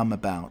have come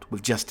about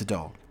with just a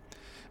dog.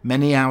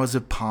 Many hours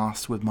have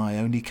passed with my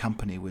only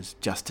company was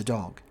just a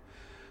dog.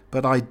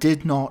 But I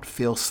did not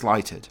feel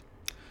slighted.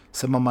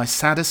 Some of my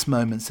saddest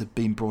moments have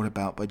been brought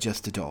about by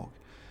just a dog.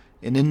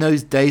 And in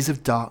those days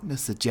of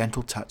darkness, the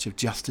gentle touch of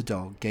just a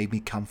dog gave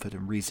me comfort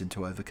and reason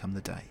to overcome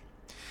the day.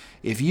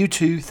 If you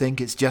too think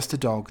it's just a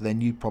dog,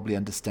 then you probably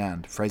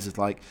understand phrases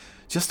like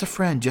just a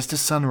friend, just a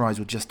sunrise,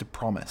 or just a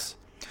promise.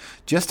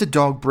 Just a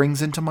dog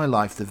brings into my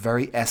life the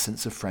very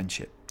essence of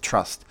friendship,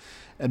 trust,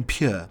 and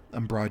pure,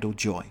 unbridled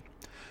joy.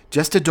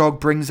 Just a dog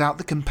brings out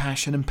the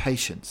compassion and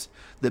patience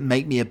that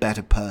make me a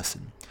better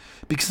person.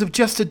 Because of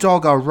just a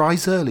dog, I'll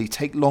rise early,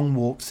 take long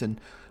walks, and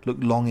look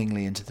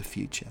longingly into the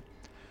future.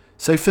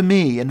 So for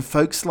me, and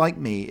folks like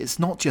me, it's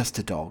not just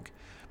a dog,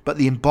 but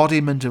the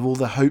embodiment of all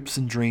the hopes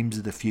and dreams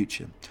of the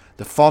future,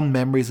 the fond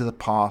memories of the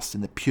past,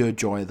 and the pure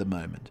joy of the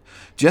moment.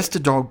 Just a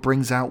dog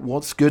brings out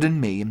what's good in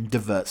me and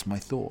diverts my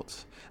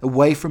thoughts,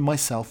 away from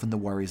myself and the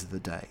worries of the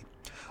day.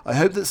 I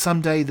hope that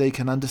someday they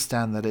can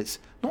understand that it's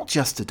not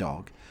just a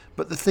dog,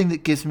 but the thing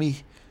that gives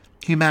me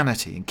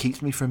humanity and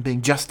keeps me from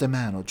being just a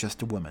man or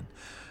just a woman.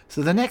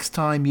 So the next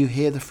time you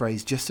hear the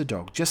phrase just a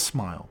dog, just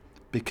smile,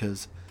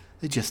 because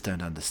they just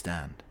don't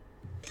understand.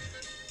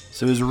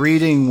 So I was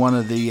reading one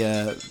of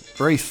the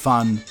very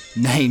fun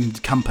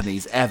named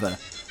companies ever,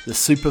 the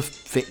Super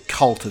Fit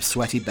Cult of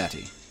Sweaty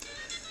Betty.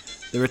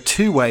 There are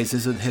 2 ways,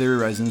 this is with Hilary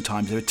Rose in the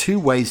Times, there are 2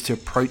 ways to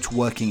approach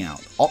working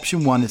out.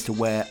 Option 1 is to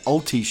wear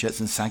old t-shirts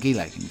and saggy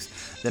leggings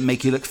that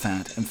make you look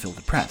fat and feel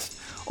depressed.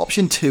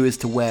 Option 2 is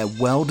to wear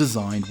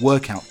well-designed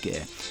workout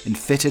gear in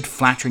fitted,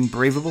 flattering,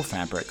 breathable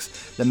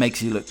fabrics that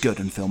makes you look good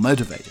and feel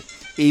motivated.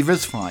 Either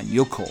is fine,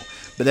 your call.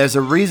 But there's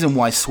a reason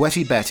why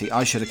Sweaty Betty,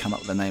 I should have come up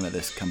with the name of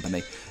this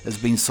company, has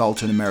been sold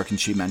to an American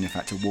shoe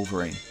manufacturer,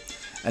 Wolverine.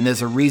 And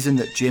there's a reason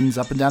that gyms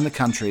up and down the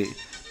country,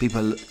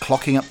 people are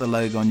clocking up the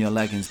logo on your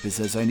leggings because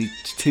there's only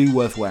two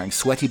worth wearing,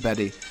 Sweaty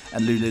Betty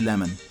and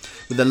Lululemon.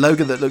 With a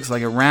logo that looks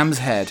like a ram's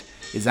head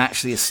is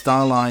actually as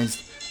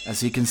stylized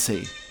as you can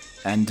see.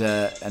 And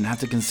have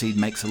to concede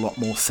makes a lot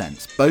more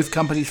sense. Both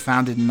companies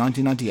founded in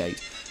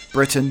 1998.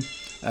 Britain,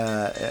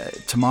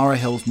 Tamara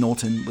Hills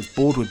Norton was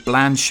bored with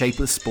bland,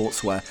 shapeless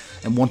sportswear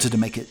and wanted to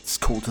make it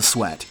cool to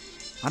sweat.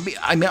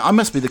 I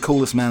must be the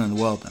coolest man in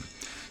the world then.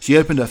 She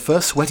opened her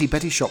first Sweaty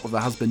Betty shop with her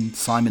husband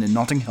Simon in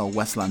Notting Hill,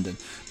 West London,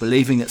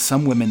 believing that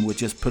some women were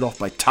just put off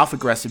by tough,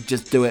 aggressive,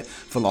 just-do-it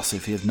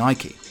philosophy of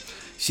Nike.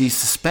 She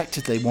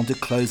suspected they wanted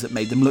clothes that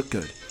made them look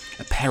good.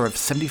 A pair of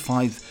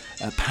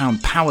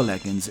 75-pound power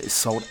leggings is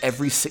sold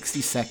every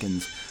 60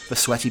 seconds for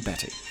Sweaty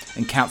Betty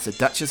and counts the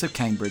Duchess of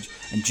Cambridge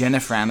and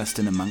Jennifer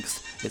Aniston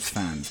amongst its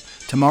fans.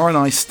 Tamara and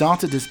I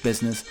started this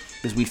business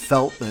because we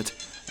felt that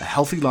a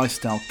healthy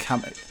lifestyle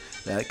coming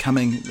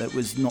that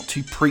was not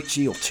too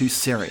preachy or too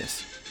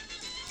serious.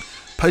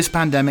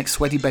 Post-pandemic,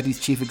 Sweaty Betty's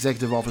chief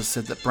executive officer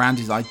said that brand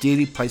is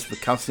ideally placed for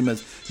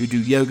customers who do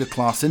yoga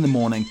class in the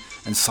morning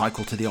and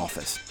cycle to the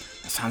office.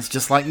 That sounds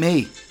just like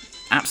me.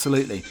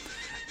 Absolutely.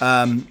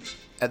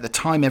 At the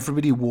time,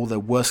 everybody wore their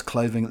worst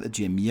clothing at the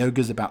gym.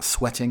 Yoga's about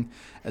sweating.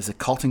 As the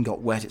cotton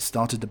got wet, it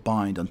started to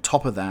bind. On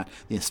top of that,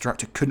 the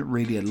instructor couldn't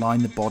really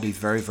align the body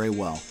very, very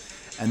well.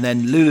 And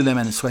then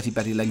Lululemon and Sweaty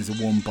Betty leggings are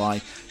worn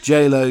by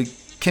J-Lo,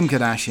 Kim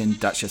Kardashian,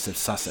 Duchess of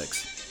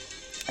Sussex.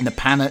 And the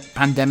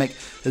pandemic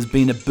has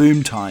been a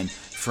boom time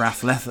for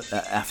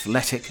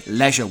athletic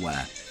leisure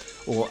wear,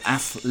 or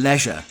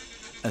athleisure,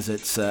 as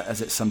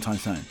it's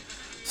sometimes known.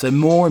 So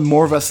more and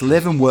more of us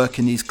live and work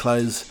in these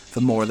clothes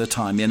for more of the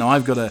time. You know,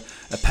 I've got a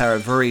pair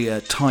of very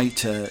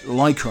tight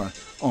Lycra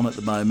on at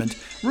the moment.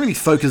 Really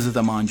focuses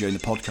the mind during the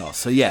podcast.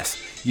 So yes,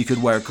 you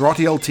could wear a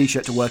grotty old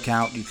t-shirt to work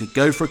out. You could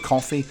go for a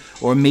coffee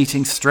or a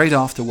meeting straight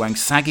after wearing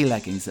saggy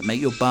leggings that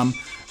make your bum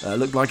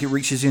look like it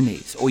reaches your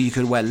knees. Or you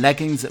could wear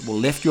leggings that will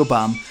lift your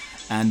bum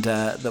and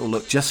that will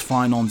look just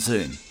fine on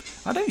Zoom.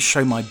 I don't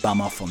show my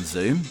bum off on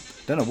Zoom.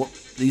 Don't know what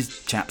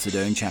these chaps are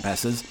doing,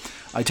 chapesses.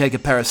 I take a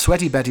pair of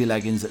Sweaty Betty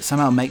leggings that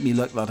somehow make me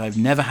look like I've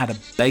never had a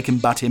bacon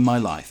butt in my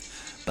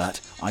life.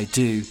 But I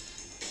do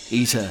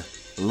eat a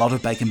lot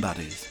of bacon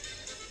butties.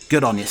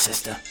 Good on you,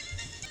 sister.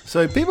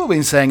 So people have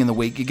been saying in the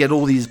week, you get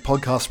all these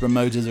podcast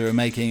promoters who are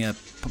making a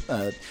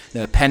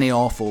penny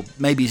off, or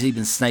maybe it's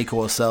even snake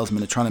oil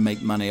salesmen are trying to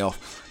make money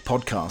off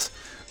podcasts.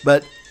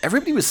 But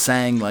everybody was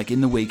saying, like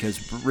in the week, I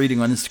was reading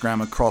on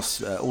Instagram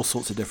across all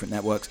sorts of different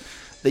networks,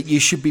 that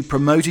you should be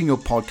promoting your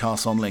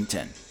podcast on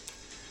LinkedIn.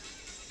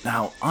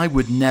 Now, I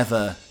would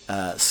never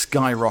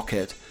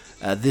skyrocket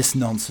this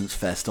nonsense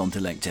fest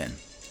onto LinkedIn.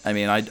 I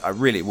mean, I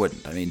really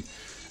wouldn't. I mean,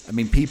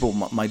 people,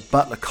 my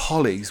Butler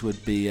colleagues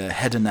would be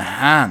head in their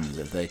hands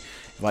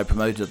if I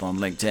promoted it on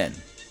LinkedIn.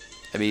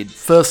 I mean,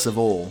 first of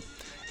all,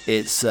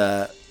 it's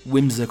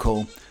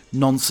whimsical,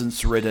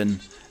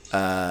 nonsense-ridden,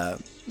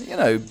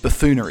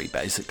 buffoonery,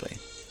 basically.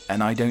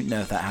 And I don't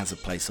know if that has a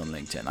place on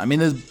LinkedIn. I mean,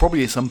 there's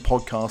probably some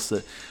podcasts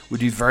that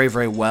would do very,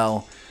 very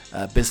well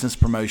business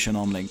promotion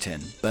on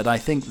LinkedIn. But I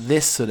think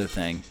this sort of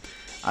thing,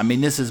 I mean,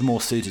 this is more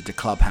suited to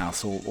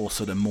Clubhouse or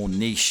sort of more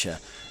niche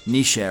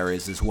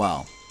areas as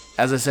well.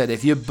 As I said,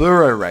 if you're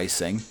burro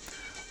racing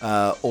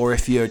or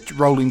if you're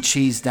rolling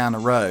cheese down a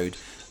road,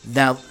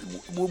 now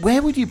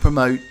where would you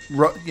promote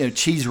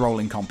cheese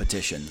rolling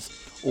competitions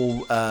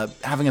or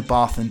having a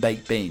bath and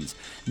baked beans?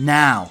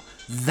 Now,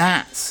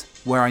 that's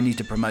where I need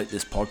to promote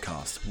this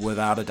podcast,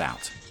 without a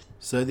doubt.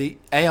 So the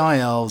AI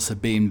elves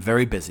have been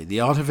very busy.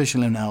 The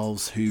artificial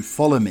elves who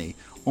follow me,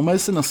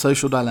 almost in a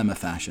social dilemma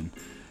fashion,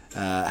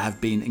 have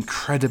been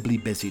incredibly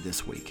busy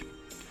this week.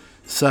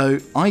 So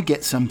I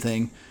get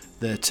something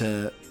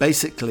that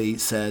basically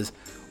says,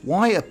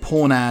 why are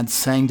porn ads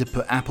saying to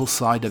put apple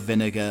cider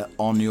vinegar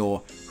on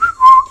your...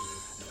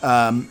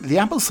 The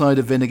apple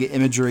cider vinegar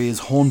imagery is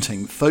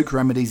haunting. Folk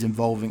remedies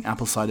involving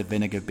apple cider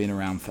vinegar have been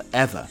around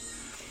forever.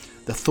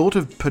 The thought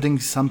of putting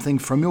something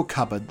from your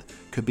cupboard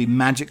could be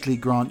magically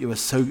grant you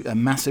a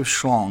massive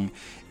schlong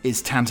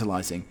is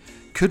tantalizing.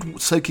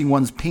 Could soaking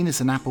one's penis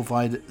in apple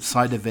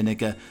cider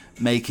vinegar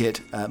make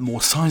it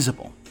more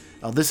sizable?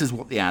 Well, this is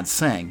what the ad's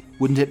saying.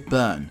 Wouldn't it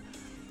burn?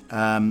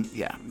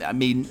 Yeah, I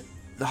mean,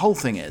 the whole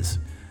thing is,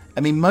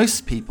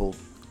 most people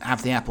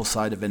have the apple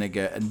cider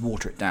vinegar and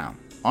water it down.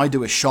 I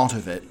do a shot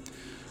of it,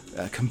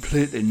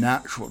 completely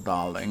natural,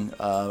 darling,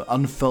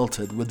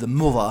 unfiltered with the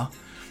mother,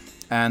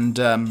 and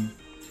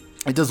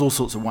it does all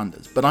sorts of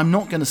wonders. But I'm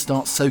not going to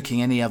start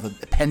soaking any other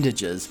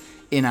appendages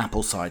in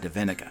apple cider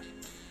vinegar.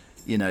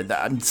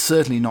 I'm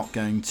certainly not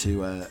going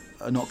to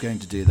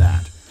do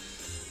that.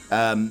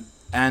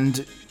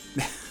 And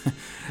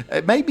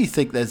it made me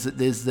think there's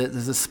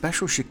a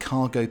special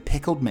Chicago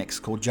pickled mix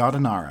called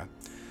Giardinara.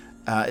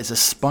 It's a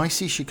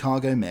spicy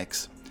Chicago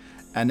mix,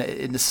 And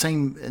in the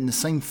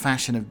same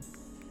fashion of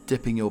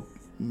dipping your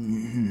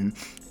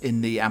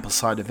in the apple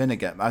cider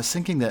vinegar, I was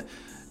thinking that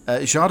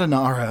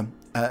jardinara,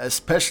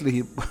 especially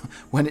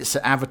when it's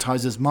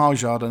advertised as mild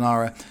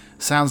jardinara,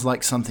 sounds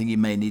like something you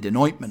may need an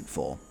ointment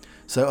for.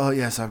 So, oh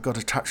yes, I've got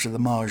a touch of the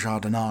mild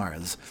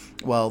jardinaras.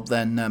 Well,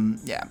 then,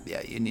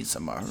 you need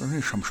some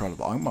sort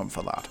of ointment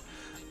for that.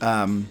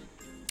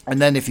 And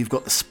then if you've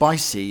got the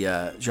spicy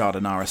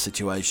jardinara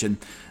situation,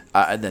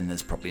 then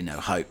there's probably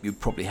no hope. You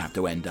probably have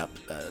to end up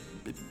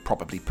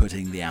probably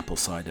putting the apple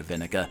cider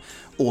vinegar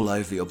all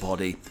over your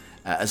body,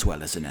 as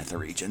well as in other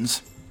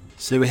regions.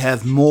 So we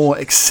have more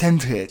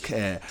eccentric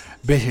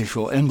British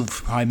or English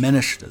Prime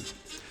Ministers.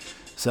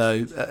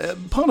 So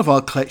part of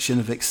our collection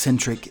of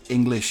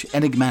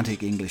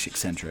enigmatic English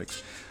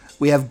eccentrics,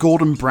 we have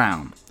Gordon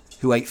Brown,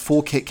 who ate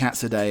 4 Kit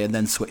Kats a day and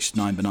then switched to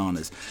 9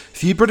 bananas.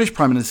 Few British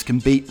Prime Ministers can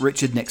beat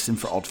Richard Nixon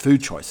for odd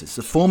food choices.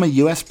 The former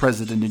US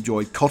President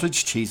enjoyed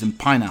cottage cheese and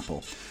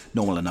pineapple.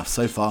 Normal enough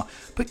so far,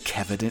 but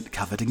covered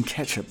in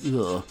ketchup.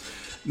 Ugh.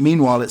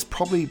 Meanwhile, it's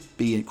probably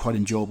been quite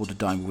enjoyable to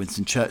dine with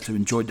Winston Churchill, who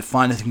enjoyed the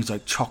finer things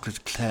like chocolate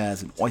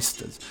eclairs and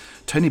oysters.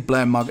 Tony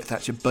Blair and Margaret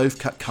Thatcher both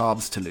cut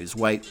carbs to lose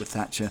weight, with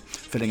Thatcher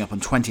filling up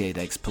on 28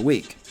 eggs per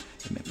week.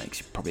 It makes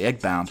you probably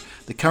egg-bound.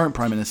 The current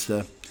Prime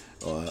Minister,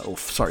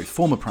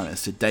 former Prime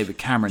Minister David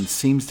Cameron,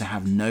 seems to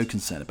have no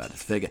concern about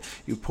his figure.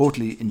 He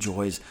reportedly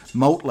enjoys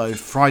malt loaf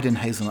fried in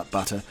hazelnut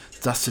butter,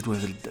 dusted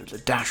with a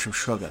dash of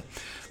sugar.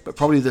 But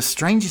probably the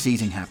strangest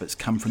eating habits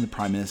come from the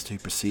Prime Minister who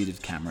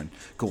preceded Cameron,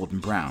 Gordon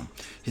Brown.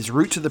 His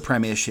route to the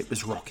premiership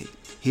was rocky.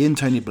 He and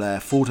Tony Blair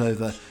fought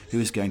over who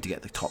was going to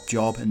get the top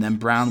job, and then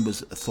Brown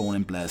was a thorn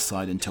in Blair's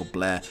side until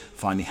Blair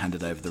finally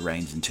handed over the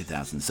reins in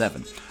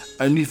 2007,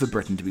 only for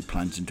Britain to be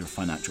plunged into a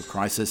financial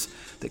crisis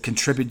that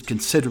contributed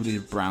considerably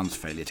to Brown's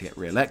failure to get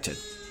re-elected.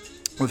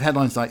 With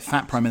headlines like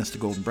Fat Prime Minister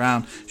Gordon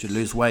Brown should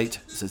lose weight,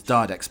 says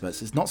diet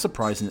experts, it's not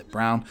surprising that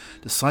Brown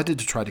decided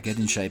to try to get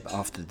in shape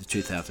after the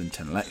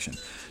 2010 election.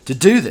 To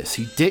do this,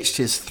 he ditched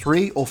his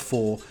 3 or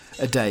 4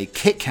 a day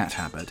Kit Kat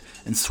habit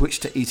and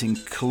switched to eating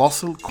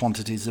colossal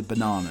quantities of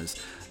bananas,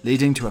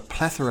 leading to a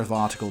plethora of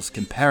articles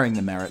comparing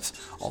the merits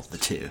of the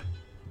two.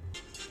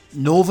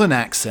 Northern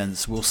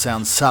accents will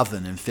sound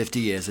Southern in 50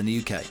 years in the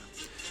UK.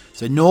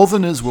 So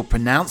Northerners will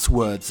pronounce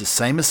words the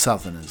same as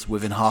Southerners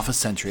within half a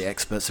century,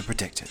 experts have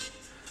predicted.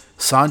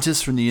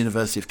 Scientists from the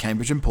University of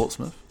Cambridge and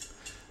Portsmouth,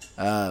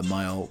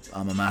 my old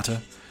alma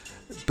mater,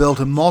 built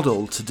a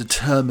model to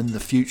determine the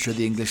future of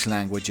the English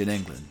language in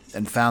England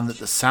and found that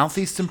the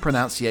southeastern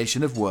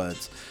pronunciation of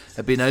words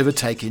had been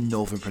overtaking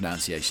northern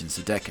pronunciations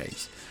for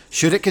decades.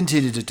 Should it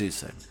continue to do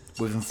so,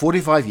 within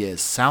 45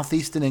 years,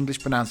 southeastern English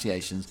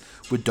pronunciations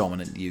would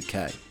dominate the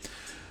UK.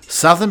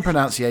 Southern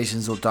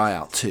pronunciations will die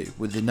out too,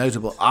 with the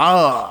notable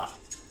 "ah"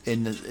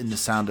 in the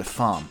sound of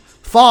farm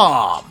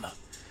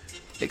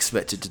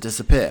expected to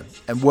disappear,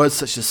 and words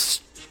such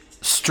as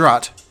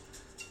strut,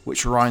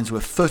 which rhymes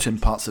with foot in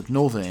parts of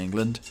northern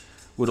England,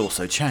 would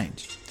also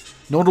change.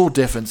 Not all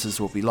differences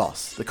will be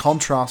lost. The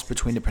contrast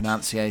between the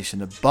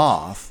pronunciation of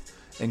bath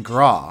and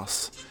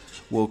grass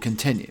will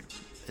continue,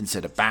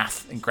 instead of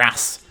bath and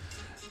grass,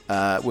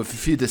 with a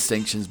few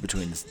distinctions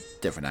between the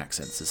different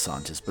accents, as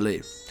scientists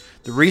believe.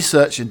 The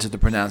research into the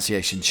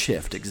pronunciation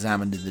shift,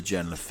 examined in the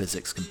Journal of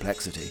Physics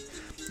Complexity,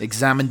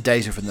 examined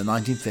data from the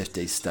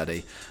 1950s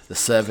study, the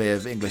Survey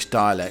of English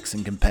Dialects,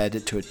 and compared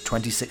it to a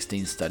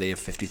 2016 study of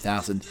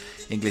 50,000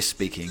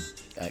 English-speaking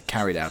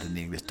carried out in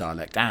the English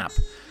Dialect app.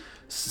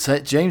 So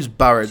James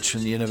Burridge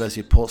from the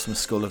University of Portsmouth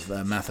School of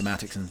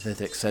Mathematics and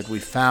Physics said, "We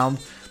found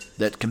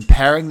that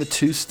comparing the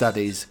two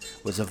studies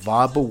was a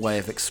viable way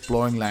of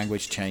exploring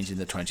language change in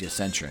the 20th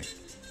century.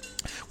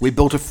 We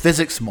built a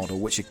physics model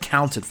which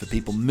accounted for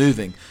people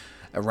moving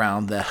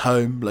around their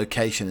home,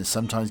 location, and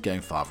sometimes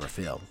going farther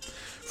afield.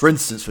 For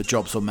instance, for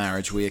jobs or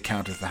marriage, we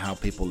accounted for how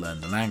people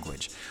learn the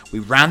language. We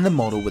ran the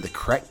model with the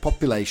correct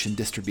population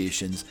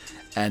distributions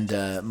and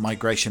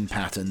migration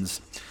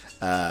patterns,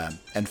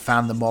 and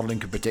found the modelling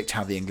could predict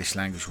how the English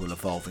language will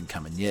evolve in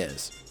coming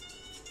years."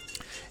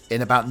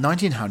 In about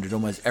 1900,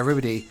 almost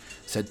everybody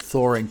said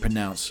Thoring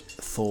pronounced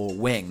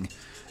Thorwing,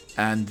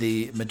 and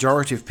the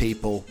majority of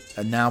people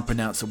now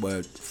pronounce the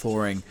word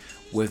Thoring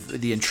with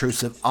the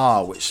intrusive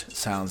R, which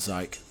sounds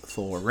like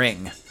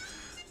Thoring.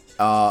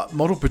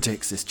 Model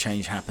predicts this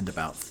change happened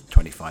about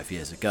 25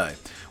 years ago.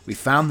 We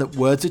found that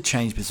words are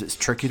changed because it's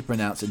tricky to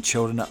pronounce and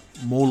children are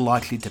more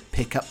likely to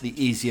pick up the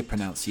easier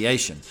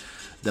pronunciation.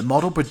 The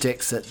model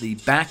predicts that the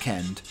back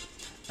end,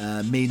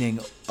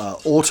 meaning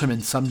autumn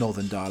in some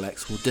northern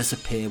dialects, will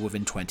disappear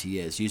within 20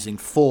 years, using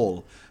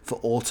fall for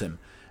autumn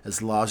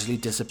has largely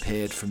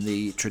disappeared from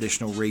the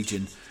traditional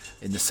region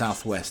in the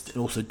southwest. It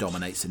also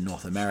dominates in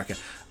North America.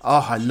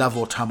 Oh, I love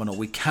autumnal.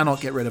 We cannot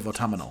get rid of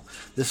autumnal.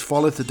 This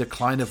follows the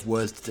decline of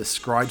words to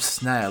describe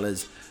snail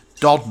as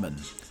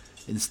dodman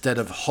instead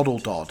of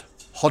hoddledod,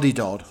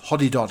 hoddydod,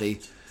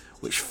 hoddydoddy,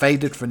 which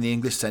faded from the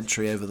English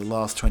century over the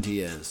last 20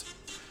 years.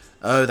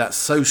 Oh, that's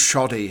so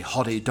shoddy,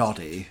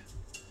 hoddydoddy.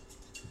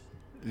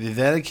 Vi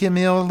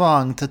välkomnar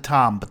along to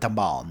Tom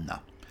Batamon.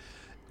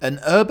 An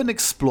urban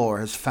explorer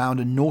has found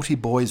a naughty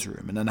boys'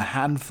 room and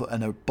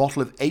a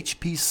bottle of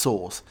HP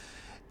sauce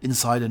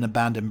inside an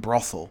abandoned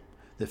brothel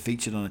that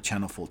featured on a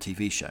Channel 4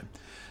 TV show.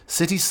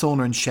 City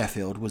Sauna in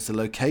Sheffield was the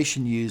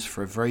location used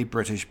for a very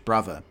British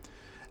brother,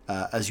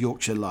 as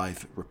Yorkshire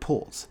Live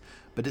reports,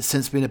 but it's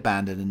since been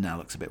abandoned and now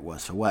looks a bit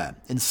worse for wear.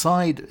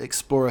 Inside,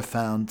 Explorer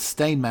found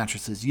stained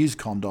mattresses, used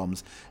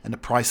condoms, and a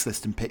price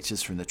list and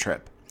pictures from the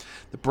trip.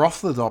 The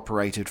brothel had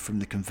operated from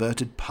the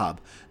converted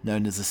pub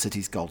known as the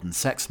city's Golden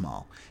Sex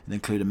Mile and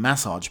included a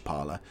massage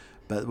parlour,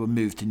 but were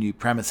moved to new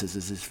premises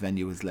as this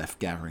venue was left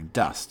gathering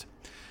dust.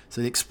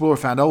 So the Explorer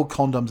found old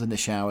condoms in the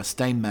shower,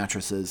 stained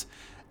mattresses,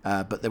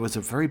 but there was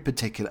a very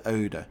particular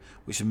odour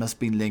which must have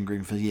been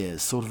lingering for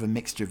years, sort of a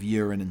mixture of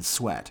urine and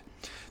sweat.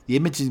 The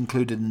images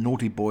included in the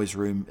naughty boys'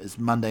 room as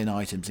mundane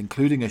items,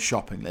 including a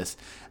shopping list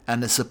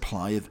and a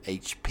supply of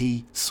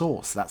HP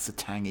sauce. That's the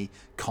tangy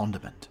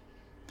condiment.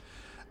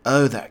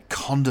 Oh, that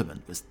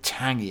condiment was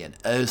tangy and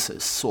oh so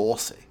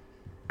saucy.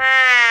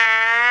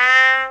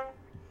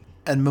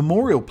 And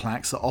memorial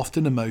plaques are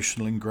often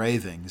emotional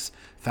engravings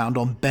found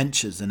on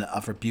benches and at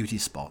other beauty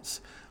spots.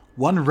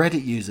 One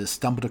Reddit user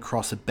stumbled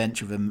across a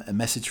bench with a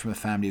message from a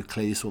family who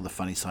clearly saw the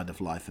funny side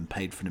of life and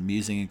paid for an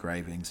amusing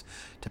engravings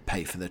to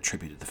pay for their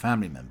tribute to the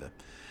family member.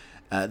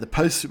 The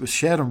post was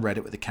shared on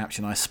Reddit with the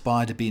caption, "I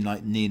aspire to be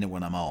like Nina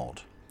when I'm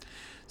old."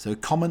 So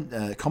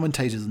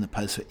commentators on the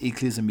post were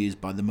equally as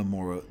amused by the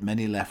memorial.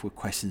 Many left with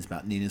questions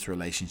about Nina's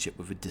relationship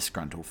with a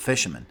disgruntled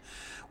fisherman.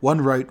 One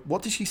wrote,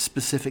 "What does she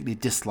specifically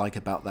dislike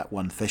about that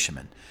one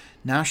fisherman?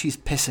 Now she's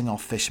pissing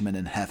off fishermen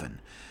in heaven."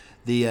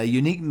 The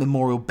unique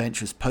memorial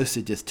bench was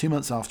posted just 2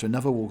 months after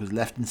another walk was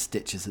left in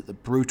stitches at the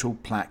brutal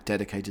plaque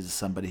dedicated to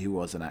somebody who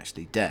wasn't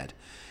actually dead.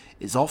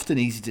 It's often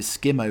easy to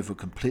skim over or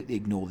completely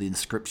ignore the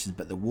inscriptions,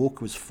 but the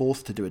walker was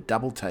forced to do a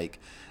double take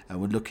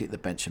and would look at the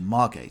bench in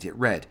Margate. It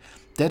read,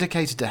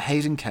 "Dedicated to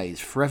Hayden Case,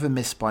 forever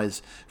missed by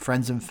his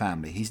friends and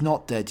family. He's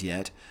not dead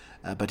yet,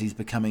 but he's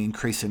becoming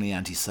increasingly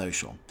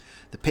antisocial."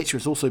 The picture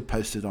was also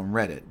posted on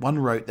Reddit. One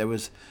wrote, "There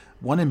was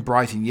one in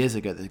Brighton years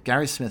ago that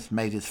Gary Smith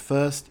made his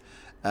first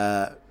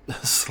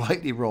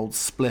slightly rolled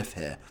spliff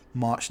here,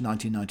 March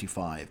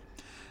 1995.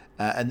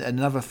 And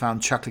another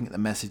found chuckling at the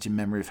message in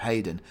memory of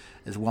Hayden,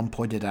 as one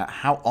pointed out,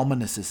 "How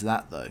ominous is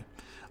that, though?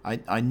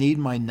 I need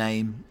my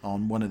name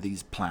on one of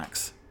these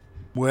plaques.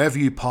 Wherever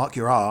you park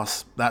your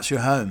arse, that's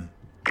your home."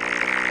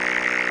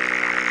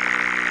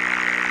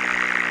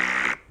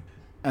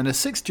 And a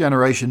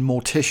sixth-generation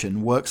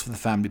mortician works for the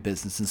family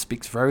business and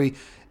speaks very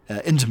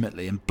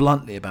intimately and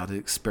bluntly about his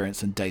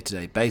experience on a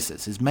day-to-day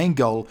basis. His main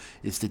goal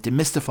is to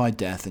demystify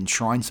death and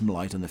shine some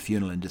light on the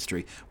funeral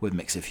industry with a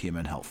mix of humour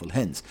and helpful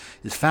hints.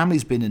 His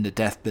family's been in the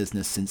death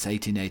business since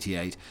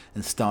 1888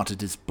 and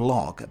started his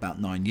blog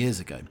about 9 years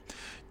ago.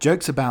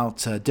 Jokes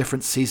about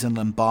different seasonal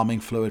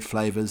embalming fluid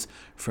flavours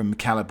from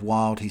Caleb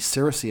Wilde. He's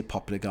seriously a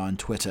popular guy on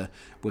Twitter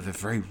with a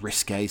very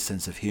risque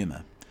sense of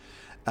humour.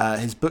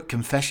 His book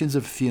Confessions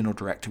of a Funeral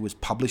Director was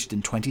published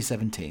in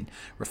 2017,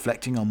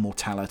 reflecting on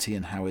mortality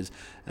and how his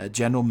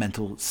general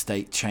mental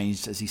state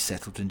changed as he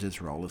settled into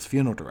his role as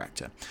funeral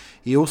director.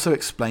 He also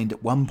explained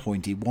at one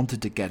point he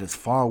wanted to get as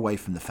far away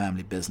from the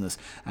family business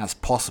as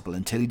possible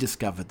until he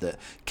discovered that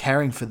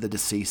caring for the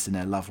deceased and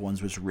their loved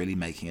ones was really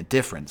making a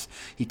difference.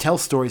 He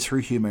tells stories through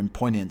humour and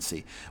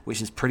poignancy,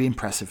 which is pretty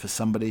impressive for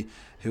somebody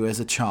who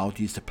as a child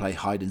used to play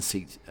hide and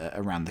seek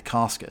around the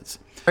caskets.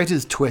 He created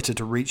his Twitter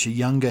to reach a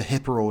younger,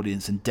 hipper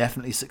audience and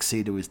definitely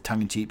succeeded with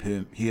tongue-in-cheek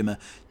humour,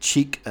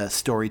 cheek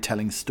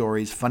storytelling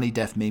stories, funny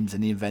death memes,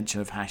 and the invention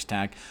of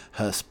hashtag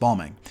hearse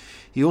bombing.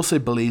 He also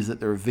believes that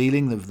the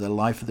revealing of the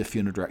life of the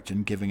funeral director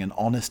and giving an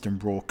honest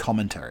and raw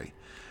commentary.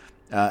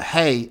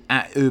 Hey,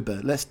 at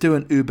Uber, let's do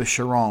an Uber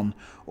Chiron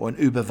or an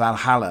Uber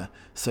Valhalla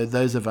so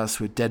those of us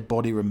with dead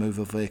body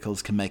removal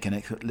vehicles can make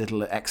a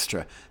little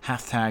extra.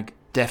 Hashtag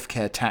Death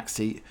Care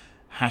Taxi,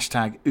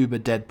 hashtag Uber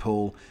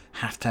Deadpool,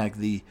 hashtag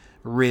the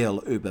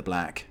real Uber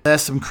Black.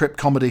 There's some crypt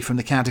comedy from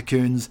the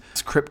Catacombs.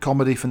 It's crypt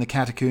comedy from the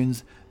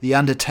Catacombs. The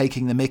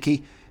Undertaking the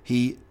Mickey.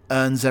 He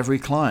earns every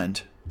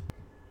client.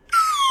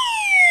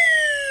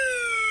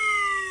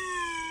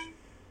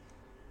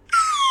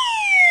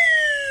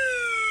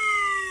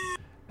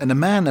 And a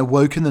man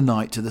awoke in the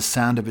night to the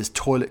sound of his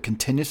toilet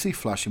continuously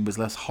flushing was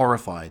less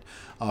horrified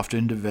after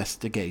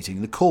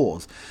investigating the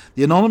cause.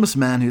 The anonymous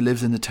man who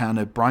lives in the town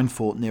of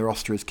Breinfurt near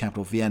Austria's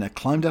capital Vienna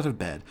climbed out of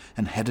bed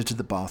and headed to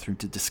the bathroom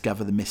to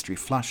discover the mystery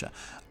flusher,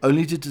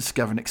 only to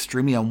discover an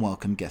extremely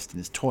unwelcome guest in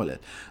his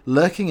toilet.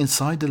 Lurking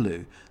inside the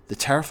loo, the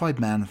terrified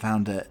man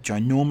found a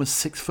ginormous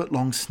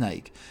 6-foot-long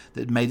snake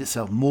that had made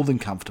itself more than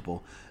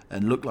comfortable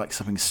and looked like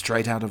something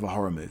straight out of a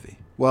horror movie.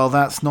 Well,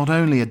 that's not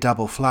only a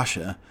double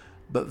flusher,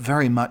 but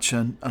very much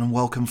an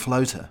unwelcome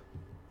floater.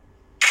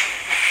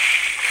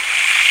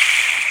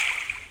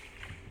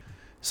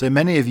 So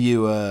many of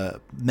you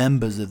are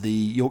members of the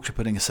Yorkshire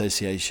Pudding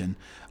Association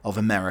of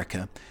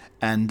America,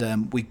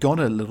 And we got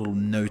a little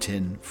note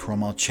in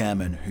from our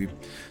chairman who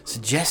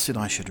suggested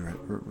I should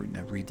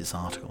read this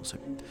article. So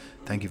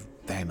thank you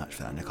very much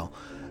for that, Nicole.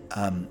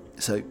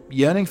 So,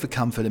 yearning for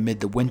comfort amid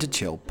the winter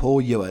chill,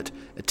 Paul Ewart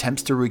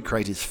attempts to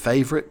recreate his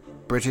favourite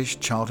British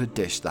childhood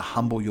dish, the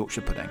humble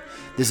Yorkshire pudding.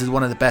 This is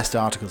one of the best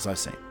articles I've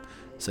seen.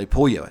 So,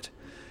 Paul Ewart.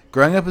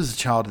 Growing up as a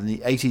child in the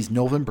 80s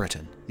northern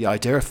Britain, the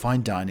idea of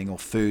fine dining or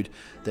food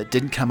that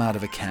didn't come out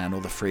of a can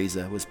or the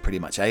freezer was pretty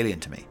much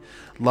alien to me.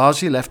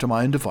 Largely left to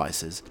my own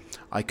devices,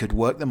 I could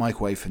work the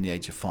microwave from the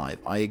age of 5.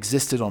 I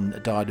existed on a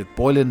diet of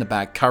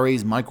boil-in-the-bag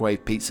curries,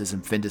 microwave pizzas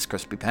and Findus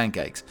crispy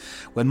pancakes.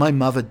 When my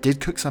mother did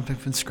cook something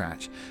from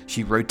scratch,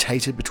 she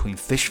rotated between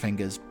fish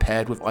fingers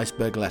paired with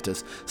iceberg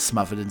lettuce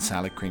smothered in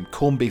salad cream,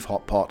 corned beef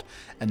hot pot,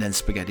 and then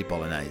spaghetti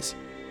bolognese.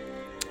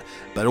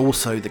 But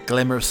also the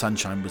glimmer of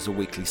sunshine was a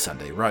weekly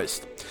Sunday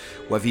roast.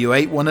 Whether you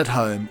ate one at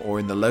home or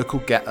in the local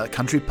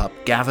country pub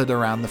gathered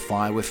around the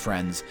fire with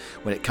friends,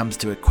 when it comes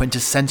to a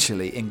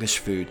quintessentially English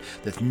food,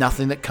 there's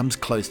nothing that comes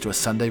close to a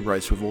Sunday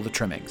roast with all the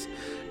trimmings.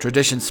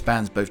 Tradition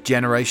spans both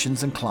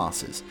generations and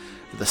classes.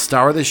 For the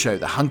star of the show,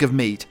 the hunk of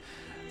meat,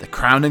 the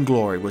crown and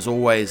glory was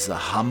always the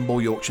humble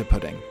Yorkshire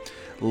pudding.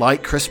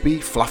 Light, crispy,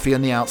 fluffy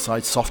on the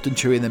outside, soft and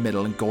chewy in the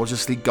middle, and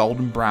gorgeously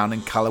golden brown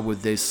in colour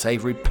with those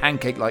savoury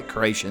pancake-like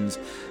creations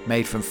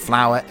made from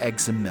flour,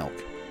 eggs and milk.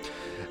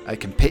 I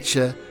can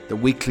picture the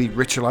weekly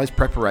ritualised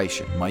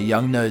preparation, my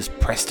young nose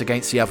pressed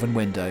against the oven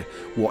window,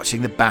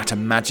 watching the batter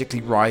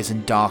magically rise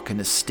and darken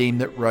as steam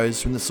that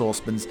rose from the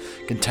saucepans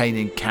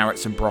containing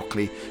carrots and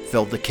broccoli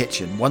filled the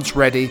kitchen. Once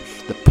ready,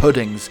 the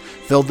puddings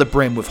filled the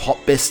brim with hot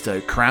bisto,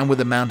 crowned with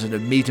a mountain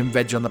of meat and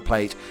veg on the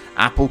plate,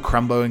 apple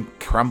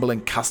crumble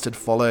and custard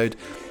followed,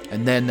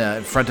 and then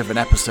in front of an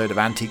episode of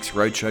Antiques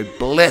Roadshow,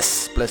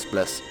 bliss, bliss,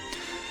 bliss.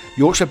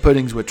 Yorkshire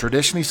puddings were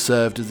traditionally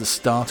served as a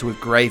starter with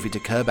gravy to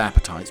curb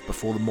appetites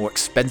before the more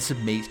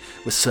expensive meat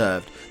was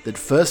served. The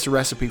first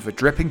recipe for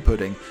dripping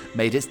pudding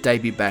made its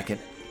debut back in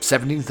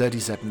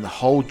 1737. The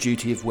Whole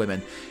Duty of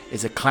Women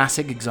is a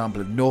classic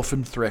example of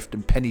Northern thrift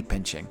and penny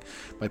pinching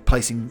by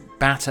placing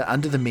batter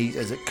under the meat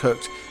as it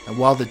cooked, and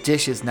while the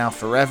dish is now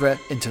forever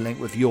interlinked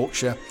with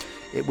Yorkshire,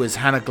 it was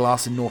Hannah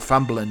Glass in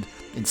Northumberland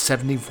in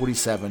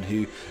 1747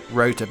 who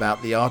wrote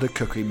about the art of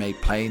cookery made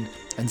plain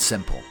and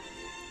simple.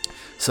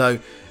 So,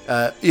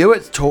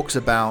 Ewart talks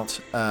about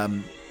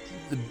the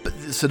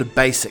sort of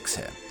basics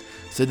here.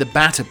 So the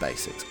batter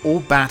basics. All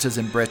batters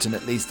in Britain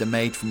at least are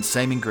made from the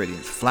same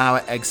ingredients: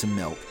 flour, eggs and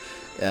milk,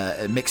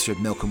 a mixture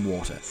of milk and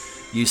water.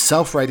 Use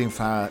self-rating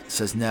flour,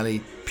 says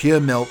Nellie, pure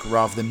milk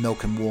rather than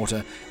milk and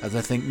water, as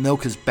I think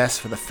milk is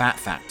best for the fat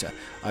factor.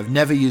 I've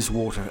never used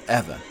water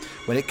ever.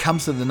 When it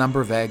comes to the number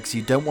of eggs,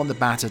 you don't want the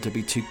batter to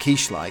be too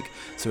quiche-like,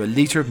 so a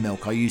litre of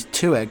milk, I use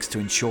 2 eggs to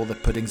ensure the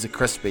puddings are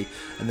crispy,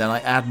 and then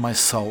I add my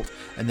salt,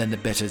 and then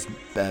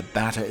the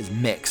batter is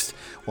mixed.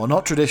 While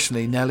not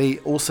traditionally, Nellie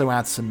also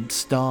adds some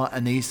star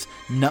anise,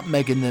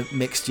 nutmeg in the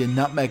mixture.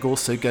 Nutmeg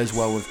also goes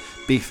well with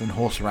beef and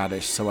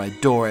horseradish, so I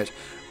adore it,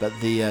 but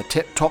the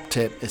top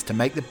tip is to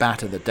make the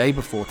batter the day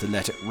before to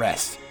let it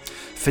rest.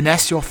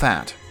 Finesse your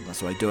fat.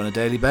 That's what I do on a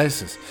daily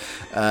basis.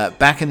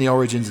 Back in the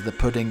origins of the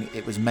pudding,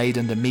 it was made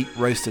under meat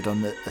roasted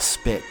on a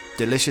spit.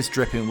 Delicious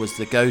dripping was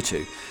the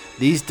go-to.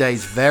 These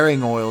days,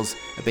 varying oils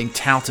are being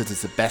touted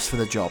as the best for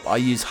the job. I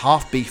use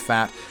half beef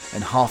fat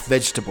and half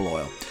vegetable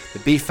oil. The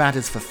beef fat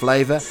is for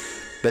flavour,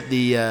 but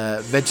the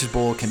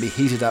vegetable oil can be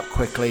heated up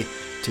quickly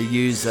to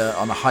use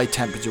on a high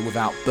temperature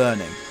without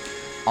burning.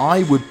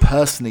 I would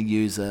personally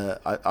use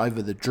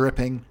either the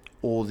dripping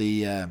or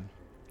the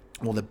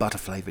butter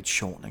flavoured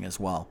shortening as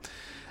well.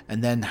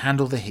 And then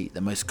handle the heat.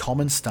 The most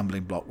common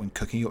stumbling block when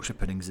cooking Yorkshire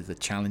puddings is the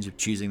challenge of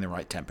choosing the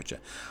right temperature.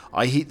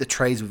 I heat the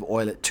trays with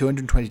oil at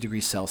 220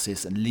 degrees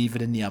Celsius and leave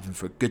it in the oven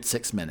for a good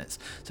 6 minutes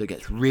so it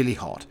gets really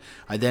hot.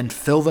 I then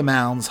fill the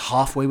mounds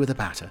halfway with the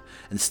batter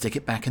and stick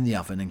it back in the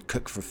oven and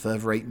cook for a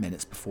further 8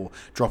 minutes before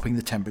dropping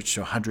the temperature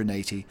to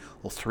 180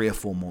 or 3 or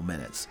 4 more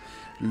minutes.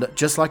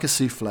 Just like a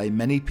souffle,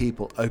 many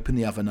people open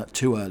the oven up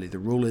too early. The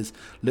rule is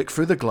look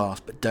through the glass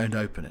but don't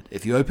open it.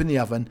 If you open the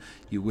oven,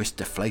 you risk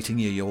deflating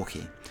your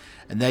Yorkie.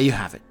 And there you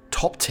have it.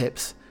 Top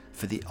tips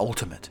for the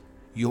ultimate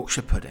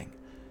Yorkshire pudding.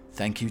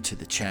 Thank you to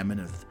the chairman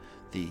of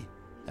the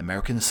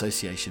American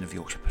Association of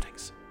Yorkshire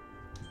Puddings.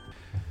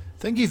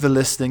 Thank you for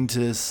listening to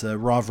this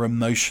rather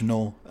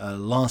emotional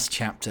last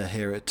chapter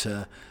here at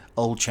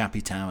Old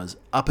Chappie Towers.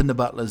 Up in the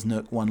Butlers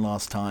Nook one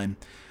last time.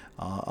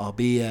 I'll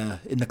be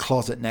in the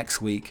closet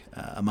next week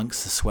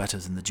amongst the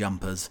sweaters and the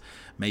jumpers,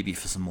 maybe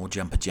for some more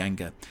jumper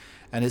Jenga.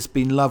 And it's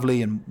been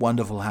lovely and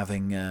wonderful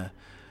having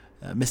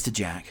Mr.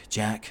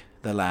 Jack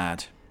the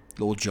lad,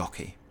 Lord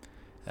Jockey,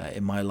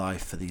 in my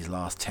life for these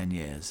last 10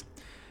 years.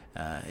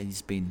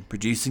 He's been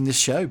producing this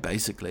show,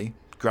 basically,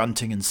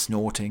 grunting and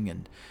snorting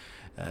and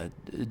a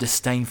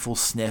disdainful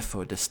sniff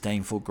or a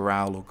disdainful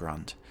growl or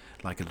grunt,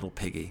 like a little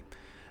piggy.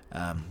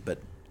 But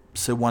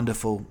so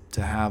wonderful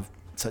to have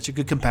such a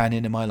good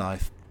companion in my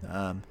life.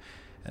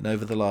 And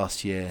over the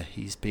last year,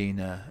 he's been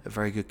a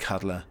very good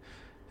cuddler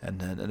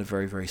and a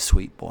very, very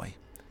sweet boy.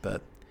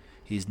 But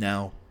he's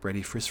now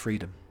ready for his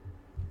freedom.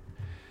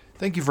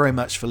 Thank you very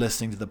much for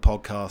listening to the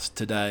podcast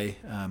today.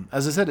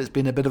 As I said, it's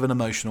been a bit of an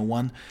emotional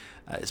one.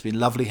 It's been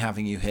lovely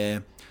having you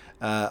here.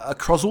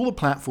 Across all the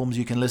platforms,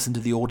 you can listen to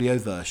the audio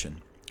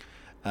version.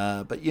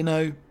 But you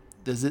know,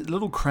 there's a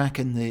little crack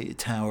in the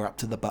tower up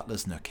to the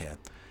Butlers Nook here.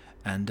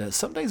 And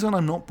some days when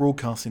I'm not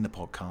broadcasting the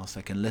podcast,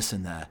 I can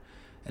listen there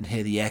and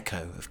hear the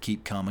echo of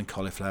Keep Calm and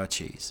cauliflower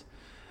cheese.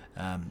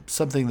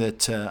 Something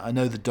that I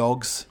know the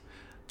dogs,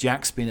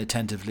 Jack's been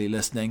attentively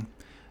listening.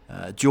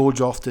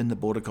 George often, the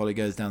border collie,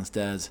 goes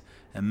downstairs,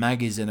 and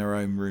Maggie's in her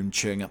own room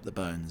chewing up the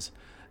bones.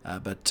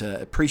 But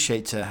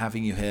appreciate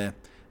having you here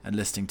and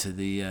listening to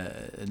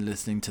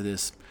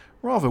this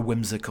rather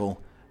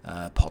whimsical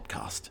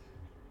podcast.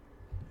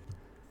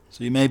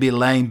 So you may be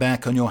laying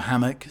back on your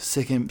hammock,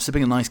 sipping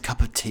a nice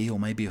cup of tea or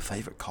maybe a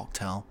favourite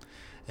cocktail,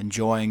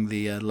 enjoying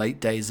the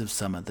late days of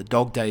summer, the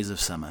dog days of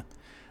summer.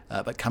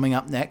 But coming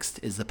up next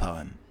is the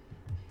poem.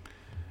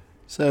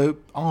 So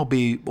I'll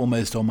be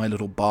almost on my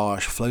little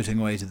barge floating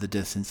away to the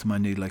distance to my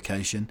new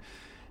location,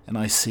 and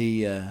I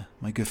see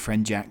my good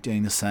friend Jack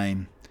doing the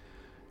same,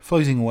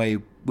 floating away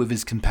with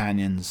his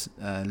companions,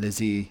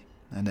 Lizzie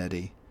and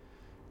Eddie.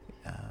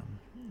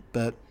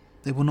 But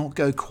they will not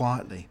go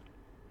quietly.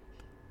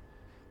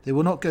 They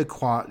will not go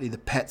quietly, the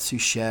pets who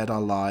shared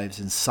our lives.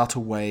 In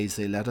subtle ways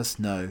they let us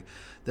know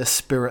their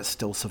spirit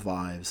still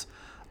survives.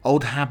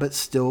 Old habits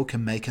still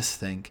can make us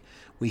think.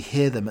 We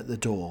hear them at the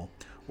door,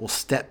 or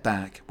step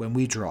back when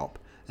we drop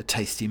a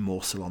tasty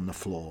morsel on the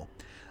floor.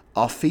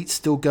 Our feet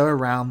still go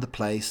around the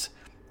place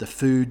the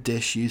food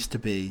dish used to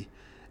be,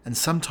 and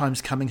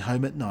sometimes coming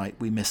home at night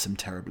we miss them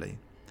terribly.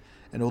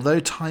 And although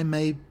time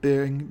may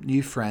bring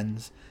new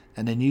friends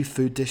and a new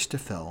food dish to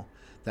fill,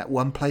 that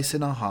one place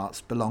in our hearts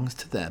belongs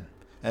to them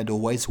and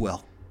always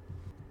will.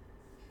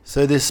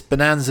 So this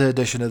Bonanza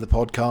edition of the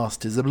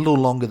podcast is a little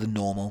longer than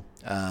normal,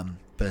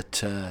 but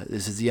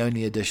this is the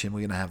only edition we're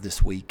going to have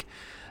this week.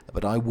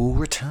 But I will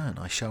return.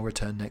 I shall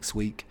return next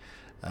week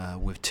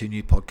with 2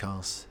 new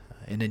podcasts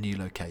in a new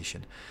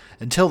location.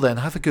 Until then,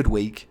 have a good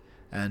week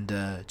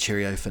and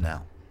cheerio for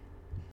now.